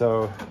tripod.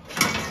 So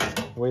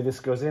the way this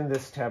goes in,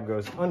 this tab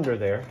goes under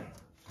there.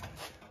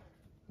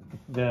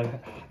 The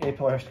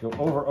A-pillar has to go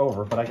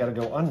over, but I gotta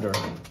go under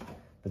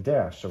the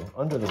dash. So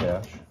under the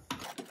dash.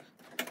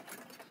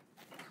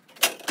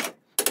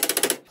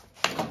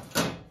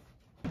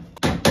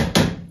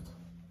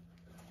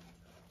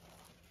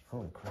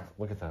 Holy crap,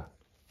 look at that.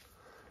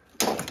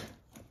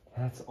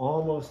 That's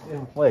almost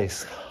in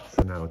place.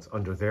 So now it's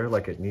under there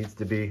like it needs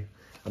to be.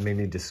 I may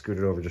need to scoot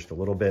it over just a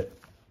little bit.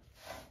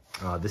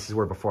 This is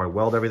where before I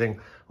weld everything,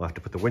 I'll have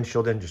to put the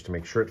windshield in just to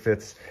make sure it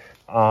fits.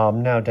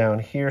 Now down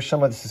here,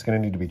 some of this is gonna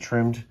need to be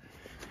trimmed,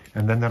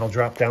 and then that'll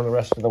drop down the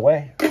rest of the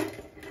way.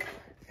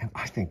 And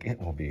I think it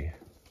will be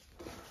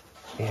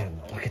in.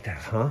 Look at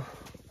that, huh?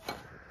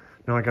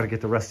 Now I gotta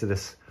get the rest of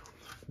this.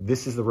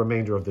 This is the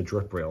remainder of the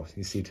drip rail.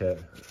 You see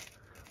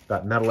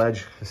that metal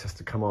edge, this has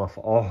to come off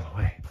all the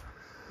way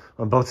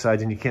on both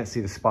sides, and you can't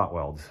see the spot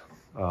welds.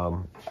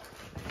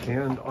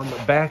 And on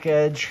the back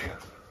edge,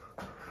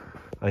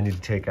 I need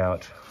to take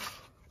out,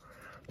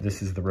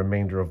 this is the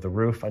remainder of the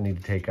roof. I need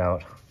to take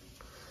out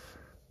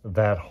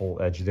that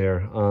whole edge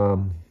there.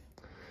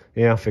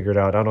 Yeah, I'll figure it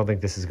out. I don't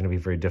think this is going to be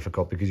very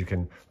difficult because you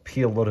can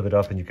peel a little bit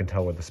up and you can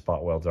tell where the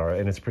spot welds are,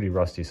 and it's pretty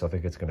rusty, so I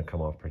think it's going to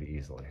come off pretty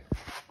easily.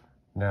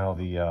 Now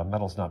the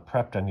metal's not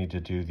prepped. I need to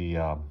do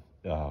the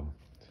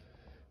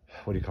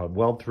what do you call it,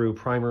 weld through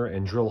primer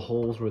and drill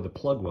holes where the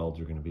plug welds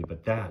are going to be,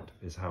 but that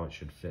is how it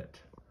should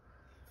fit.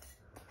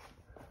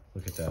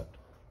 Look at that.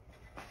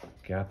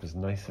 Gap is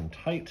nice and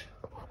tight,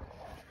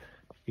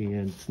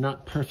 and it's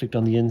not perfect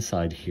on the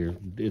inside here.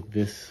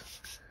 There's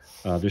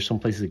some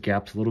places it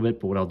gaps a little bit,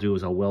 but what I'll do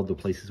is I'll weld the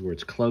places where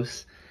it's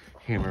close,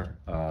 hammer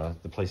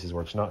the places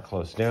where it's not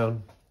close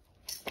down,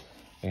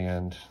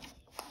 and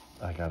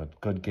I got a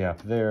good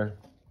gap there,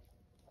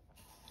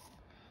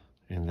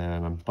 and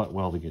then I'm butt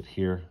welding it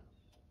here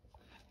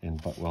and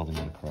butt welding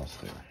it across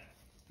there.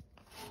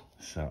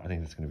 So I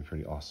think that's going to be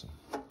pretty awesome.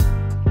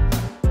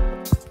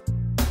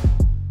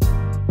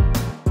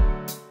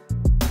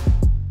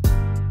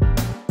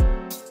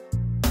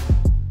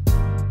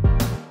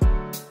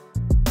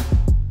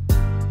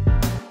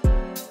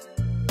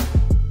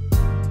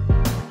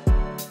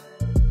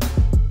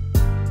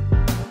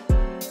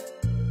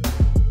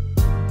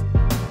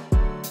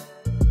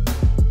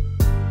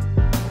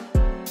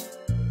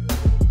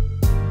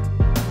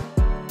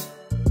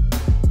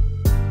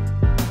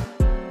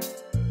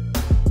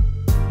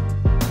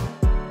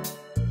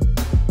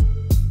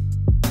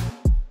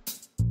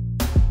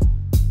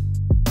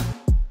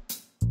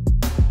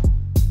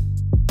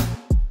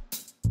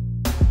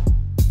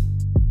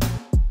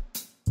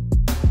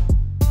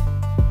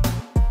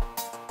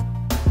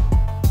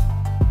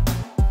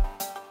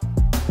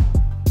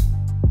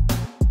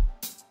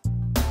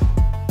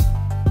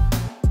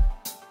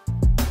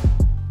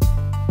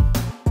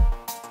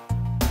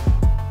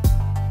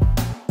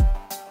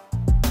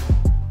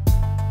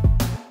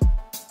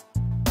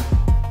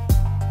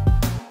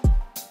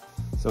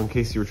 So in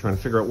case you were trying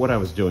to figure out what I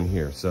was doing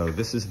here. So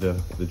this is the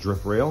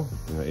drip rail,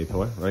 you know,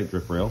 A-pillar, right?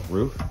 Drip rail,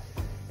 roof.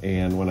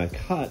 And when I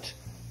cut,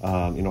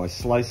 you know, I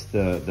sliced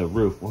the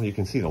roof. Well, you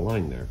can see the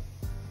line there.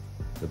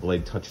 The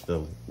blade touched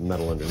the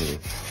metal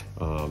underneath.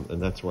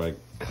 And that's where I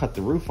cut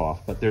the roof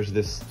off. But there's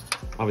this,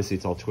 obviously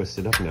it's all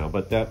twisted up now,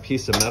 but that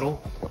piece of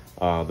metal,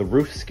 the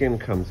roof skin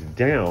comes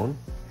down.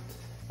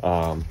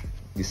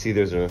 You see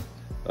there's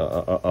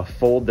a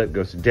fold that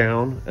goes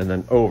down and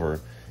then over.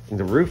 And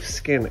the roof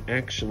skin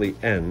actually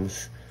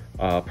ends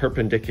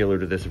perpendicular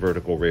to this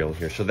vertical rail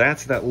here. So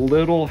that's that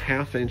little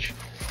 1/2 inch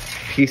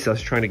piece I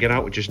was trying to get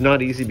out, which is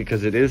not easy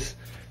because it is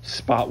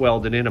spot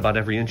welded in about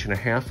every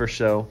 1.5 inches or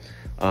so.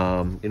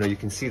 You know, you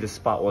can see the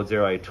spot welds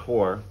there I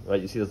tore,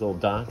 right? You see those little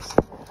dots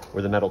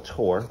where the metal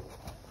tore.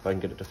 If I can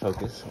get it to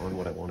focus on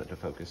what I want it to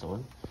focus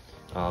on.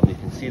 You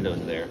can see those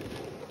there.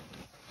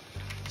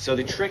 So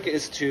the trick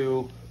is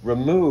to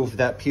remove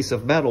that piece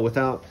of metal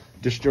without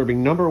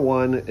disturbing. Number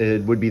one,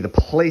 it would be the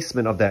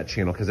placement of that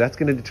channel, because that's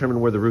going to determine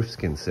where the roof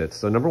skin sits.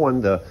 So number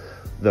one,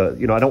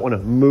 you know, I don't want to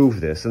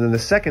move this. And then the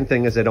second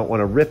thing is I don't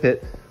want to rip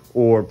it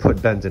or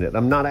put bends in it.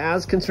 I'm not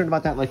as concerned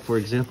about that. Like for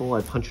example,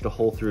 I punched a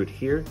hole through it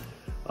here.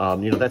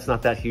 You know, that's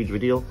not that huge of a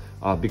deal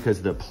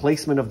because the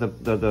placement of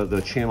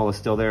the channel is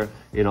still there.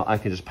 You know, I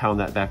can just pound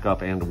that back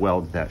up and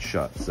weld that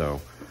shut. So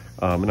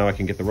now I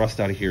can get the rust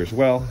out of here as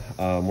well.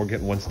 We're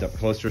getting one step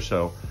closer.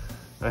 So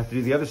I have to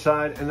do the other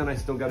side, and then I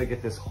still got to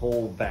get this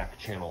whole back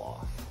channel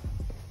off.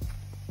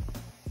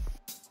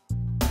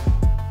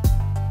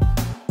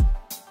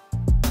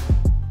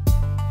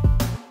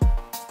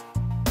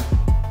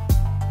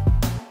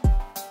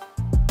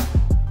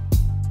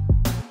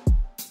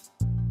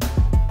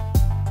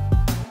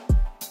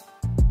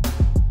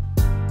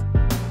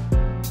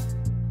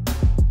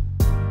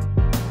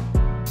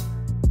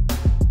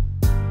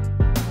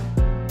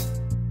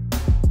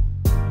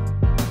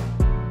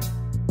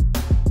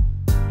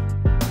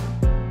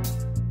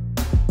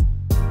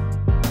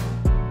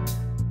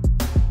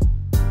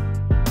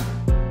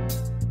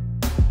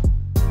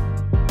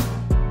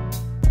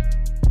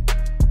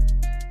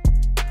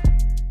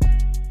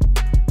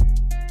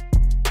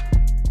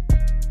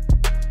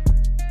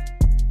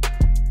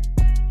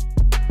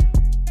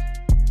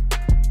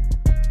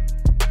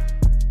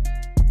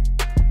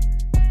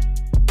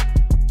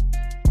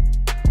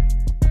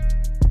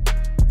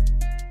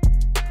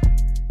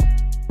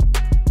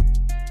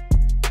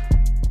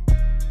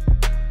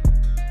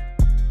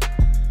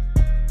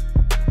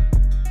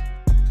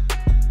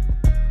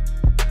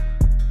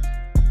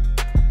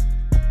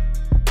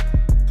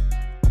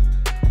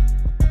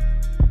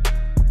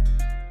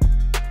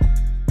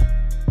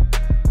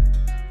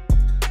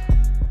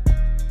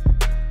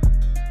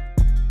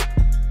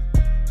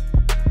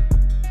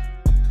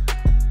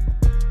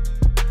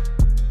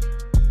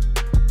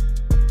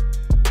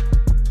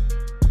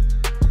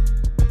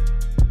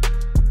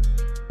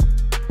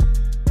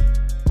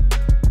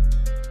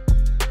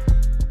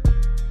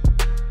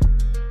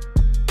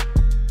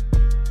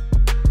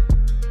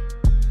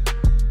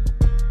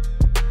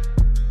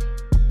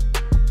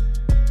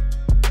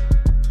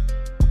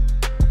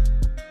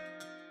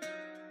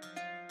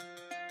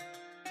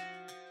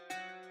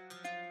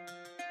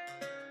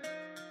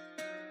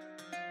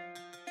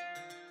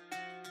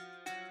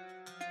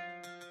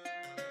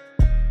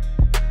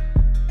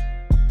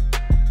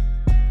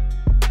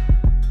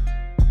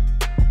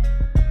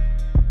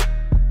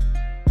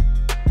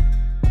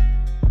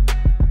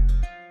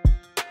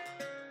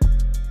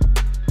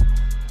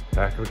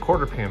 Back of the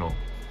quarter panel,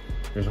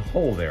 there's a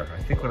hole there.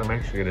 I think what I'm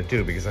actually going to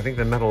do, because I think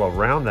the metal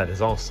around that is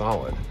all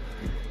solid,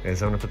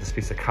 is I'm going to put this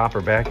piece of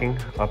copper backing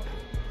up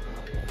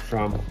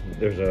from,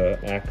 there's a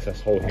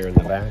access hole here in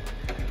the back.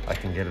 I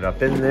can get it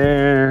up in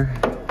there,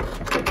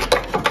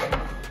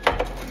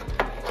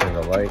 kind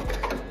of like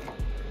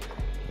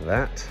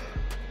that.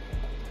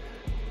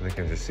 I think I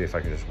can just see if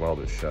I can just weld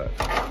it shut.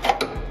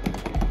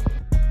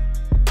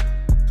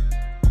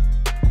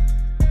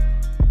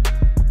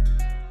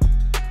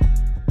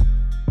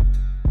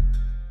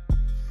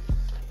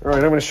 All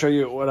right, I'm going to show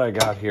you what I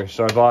got here.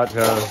 So I bought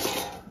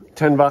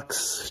 10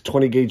 bucks,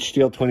 20 gauge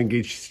steel. 20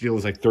 gauge steel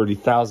is like 30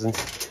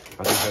 thousandths.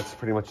 I think that's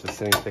pretty much the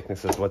same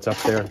thickness as what's up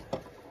there.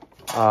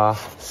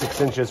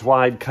 6 inches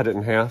wide, cut it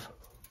in half.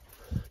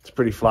 It's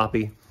pretty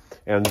floppy.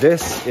 And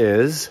this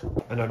is,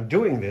 and I'm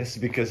doing this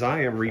because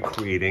I am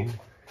recreating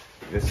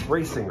this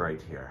racing right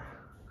here,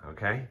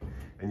 okay?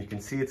 And you can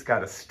see it's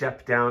got a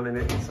step down in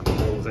it and some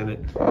holes in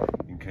it. You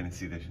can kind of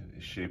see the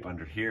shape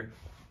under here.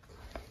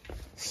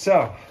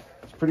 So,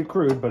 it's pretty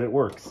crude, but it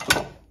works.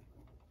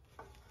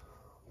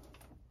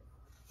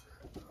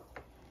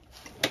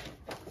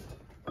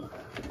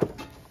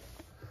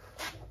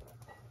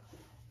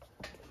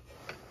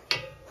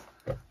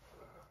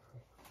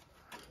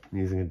 I'm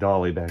using a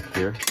dolly back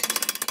here.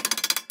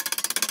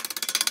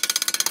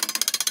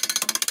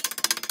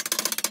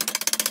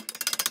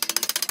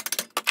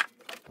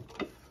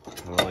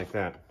 Like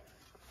that.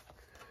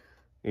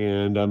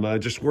 And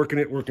I'm just working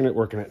it.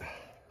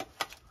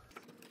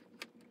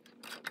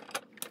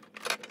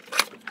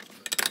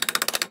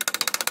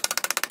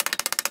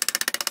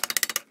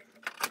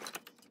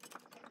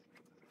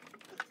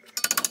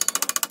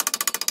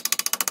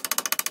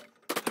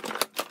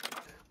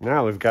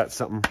 Now we've got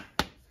something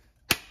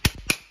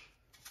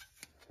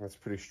that's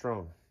pretty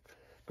strong.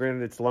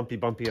 Granted, it's lumpy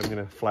bumpy. I'm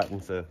gonna flatten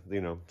the,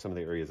 some of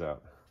the areas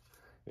out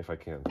if I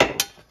can.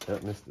 I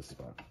missed this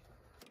spot.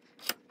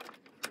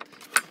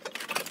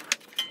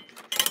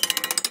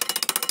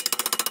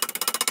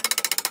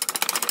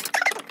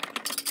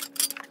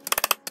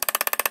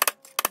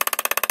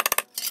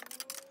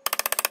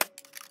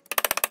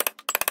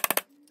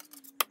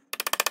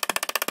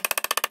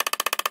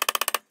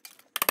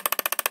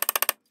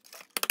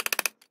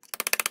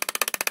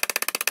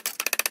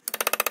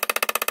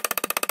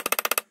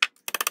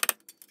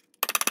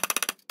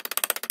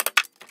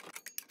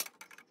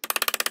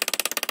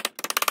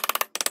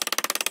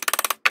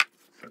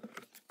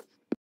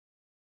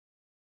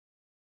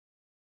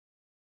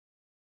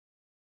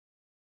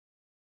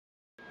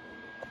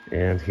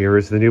 And here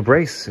is the new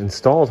brace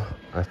installed.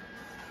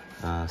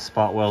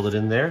 Spot welded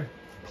in there,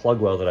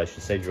 plug welded, I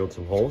should say, drilled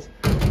some holes.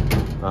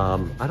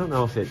 I don't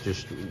know if it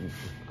just,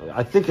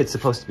 I think it's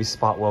supposed to be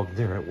spot welded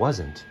there. It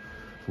wasn't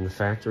from the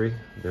factory.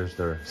 There's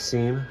their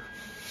seam.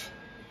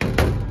 I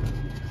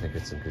think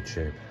it's in good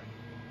shape.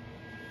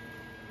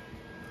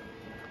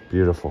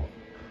 Beautiful.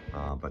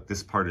 But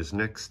this part is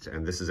next,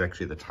 and this is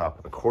actually the top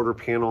of the quarter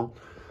panel.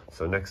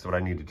 So next what I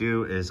need to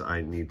do is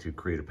I need to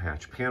create a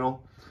patch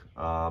panel.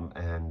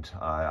 And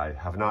I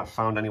have not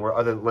found anywhere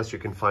other, unless you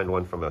can find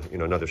one from a,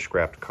 another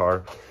scrapped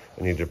car.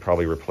 I need to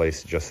probably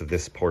replace just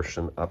this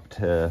portion up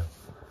to,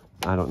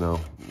 I don't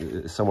know,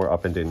 somewhere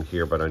up and in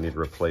here, but I need to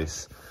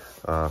replace,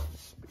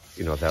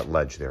 that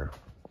ledge there.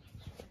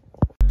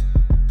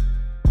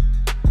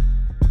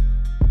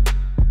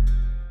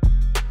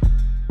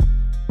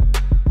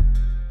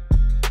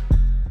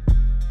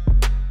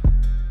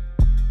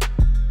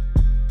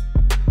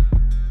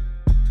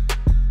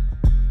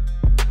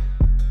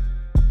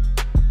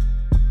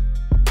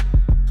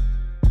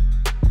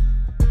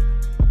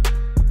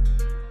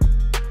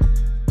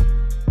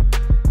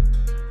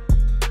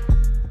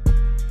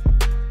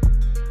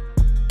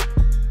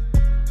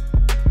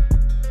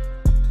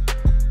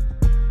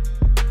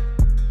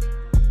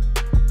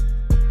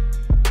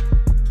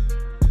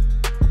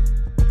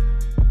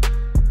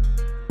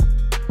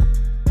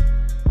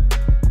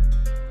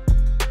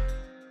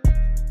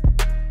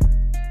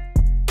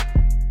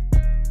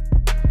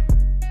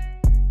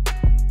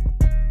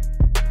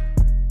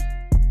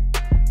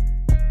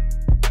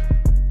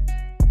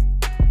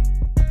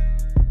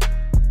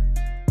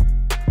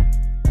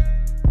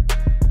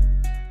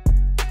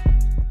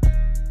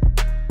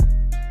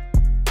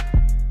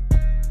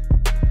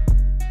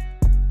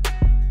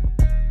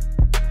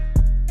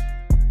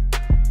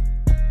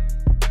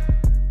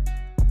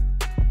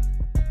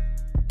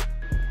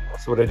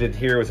 So what I did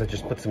here was I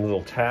just put some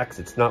little tacks.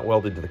 It's not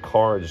welded to the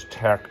car, I just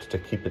tacked to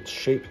keep its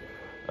shape.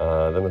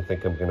 Then I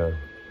think I'm gonna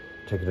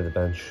take it to the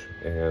bench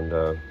and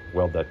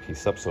weld that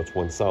piece up so it's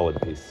one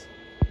solid piece.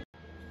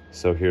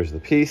 So here's the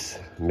piece,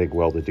 MIG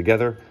welded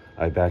together.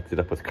 I backed it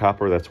up with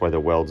copper, that's why the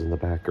welds in the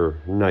back are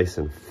nice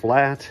and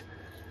flat.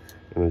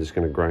 And I'm just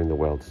gonna grind the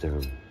welds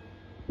down.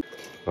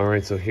 All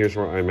right, so here's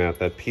where I'm at.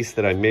 That piece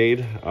that I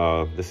made,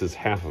 this is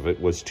half of it,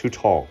 was too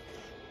tall.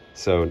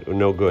 So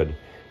no good.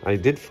 I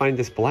did find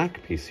this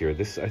black piece here.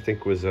 This, I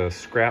think, was a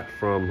scrap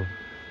from,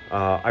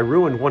 I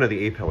ruined one of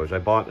the A-pillars. I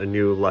bought a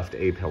new left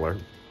A-pillar.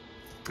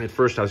 At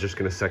first, I was just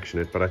gonna section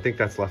it, but I think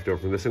that's left over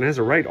from this, and it has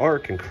a right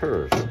arc and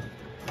curve.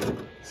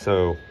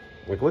 So,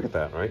 like, look at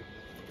that, right?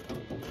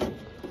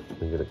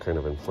 Let me get it kind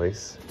of in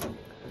place.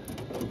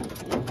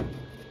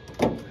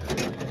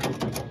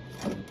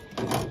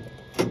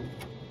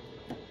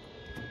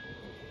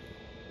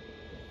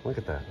 Look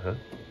at that, huh?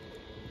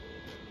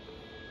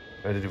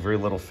 I had to do very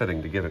little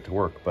fitting to get it to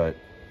work, but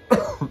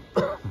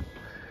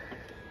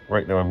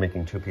right now I'm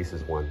making two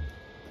pieces one.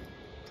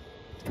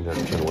 And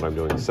that's kind of what I'm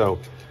doing. So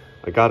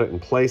I got it in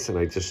place and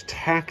I just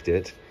tacked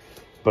it,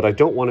 but I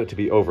don't want it to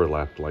be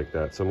overlapped like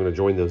that. So I'm going to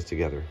join those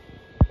together.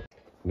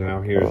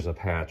 Now here's a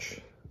patch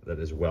that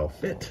is well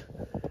fit.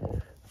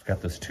 I've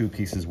got those two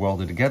pieces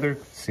welded together,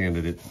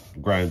 sanded it,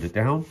 grinded it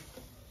down.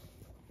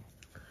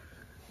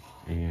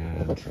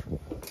 And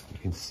you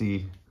can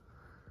see,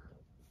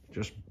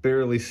 just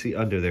barely see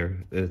under there.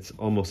 It's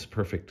almost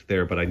perfect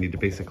there, but I need to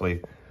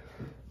basically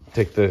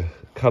take the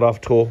cutoff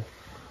tool,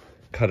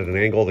 cut at an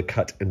angle, the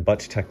cut and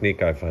butt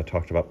technique I've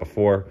talked about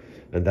before,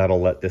 and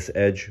that'll let this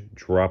edge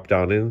drop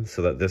down in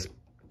so that this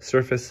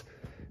surface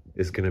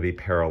is going to be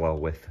parallel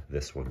with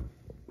this one.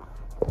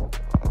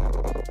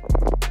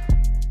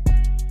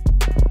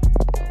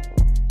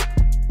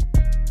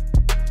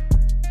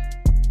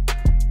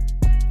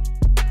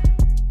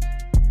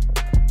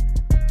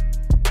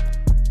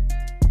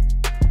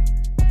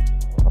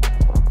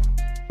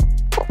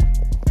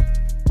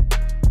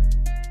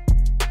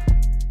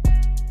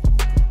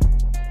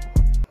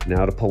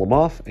 Now to pull them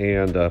off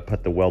and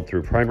put the weld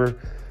through primer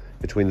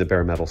between the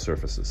bare metal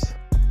surfaces.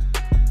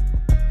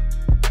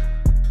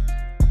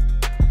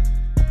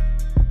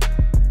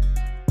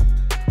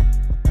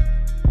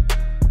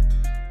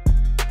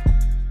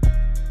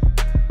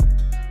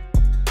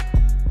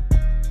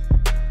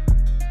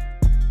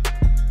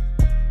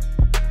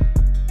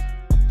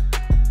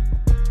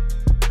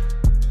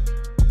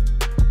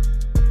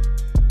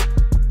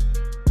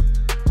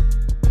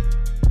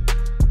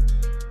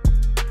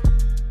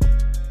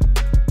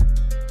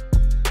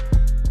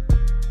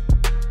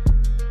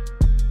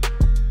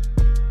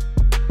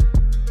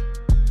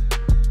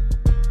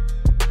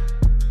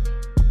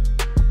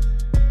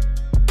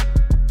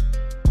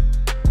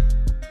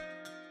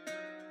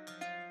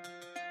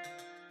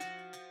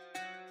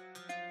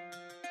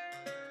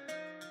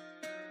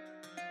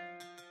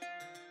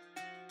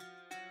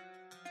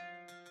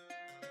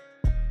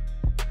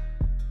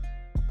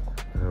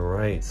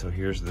 so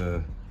here's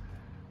the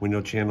window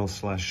channel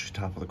slash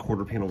top of the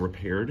quarter panel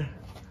repaired.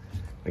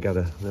 I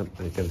gotta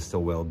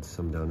still weld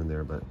some down in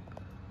there, but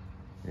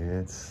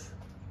it's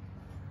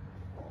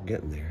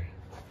getting there.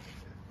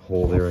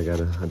 Hole there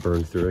I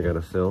burned through, I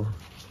gotta fill.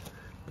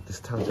 But this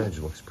top edge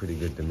looks pretty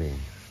good to me.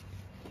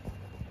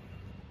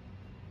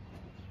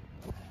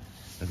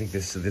 I think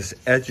this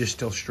edge is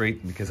still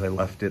straight because I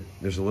left it.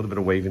 There's a little bit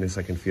of waviness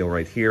I can feel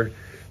right here,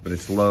 but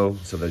it's low,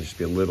 so there'll just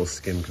be a little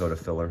skin coat of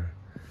filler,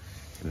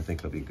 and I think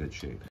it'll be good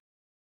shape.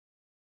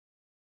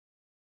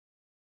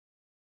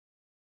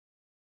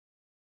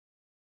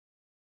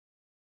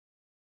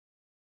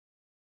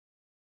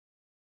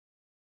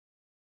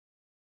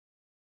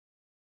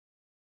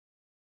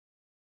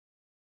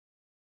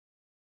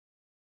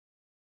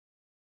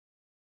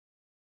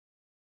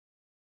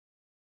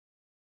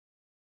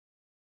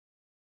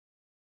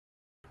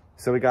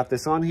 So we got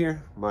this on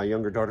here. My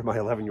younger daughter, my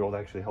 11-year-old,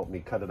 actually helped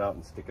me cut it out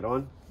and stick it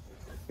on.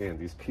 And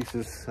these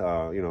pieces,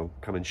 you know,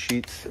 come in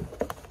sheets.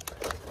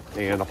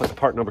 And I'll put the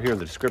part number here in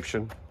the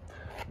description.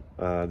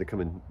 They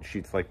come in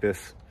sheets like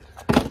this,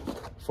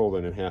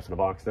 folded in half in a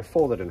box. They're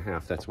folded in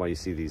half. That's why you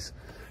see these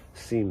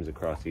seams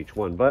across each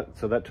one. But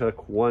so that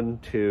took 1,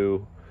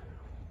 2,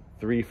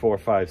 3, 4,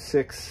 5,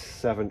 6,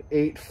 7,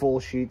 8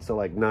 full sheets. So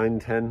like 9,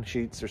 10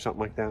 sheets or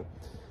something like that.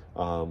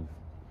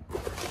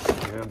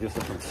 I'm just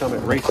looking at Summit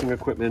Racing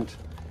Equipment,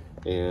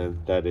 and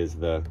that is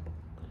the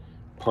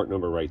part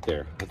number right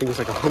there. I think it was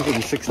like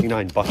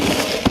 169 bucks.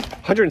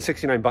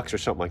 169 bucks or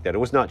something like that. It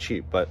was not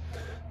cheap, but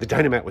the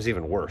Dynamat was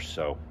even worse.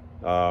 So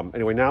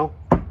anyway, now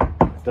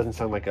it doesn't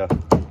sound like a,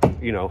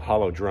 you know,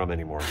 hollow drum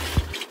anymore.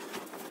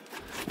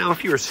 Now,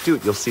 if you're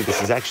astute, you'll see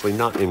this is actually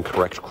not in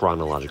correct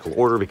chronological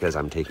order because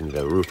I'm taking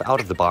the roof out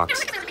of the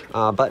box.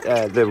 But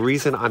the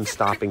reason I'm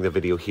stopping the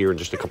video here in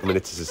just a couple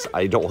minutes is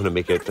I don't want to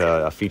make it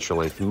a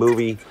feature-length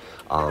movie,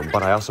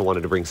 but I also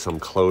wanted to bring some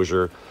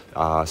closure.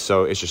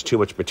 So it's just too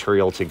much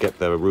material to get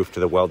the roof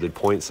to the welded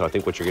point. So I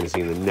think what you're going to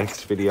see in the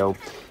next video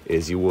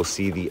is you will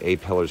see the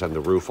A-pillars on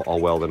the roof all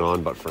welded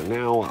on. But for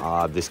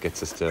now, this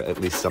gets us to at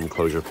least some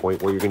closure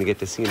point where you're going to get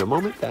to see in a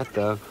moment that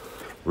the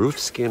roof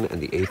skin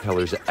and the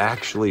A-pillars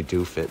actually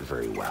do fit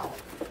very well.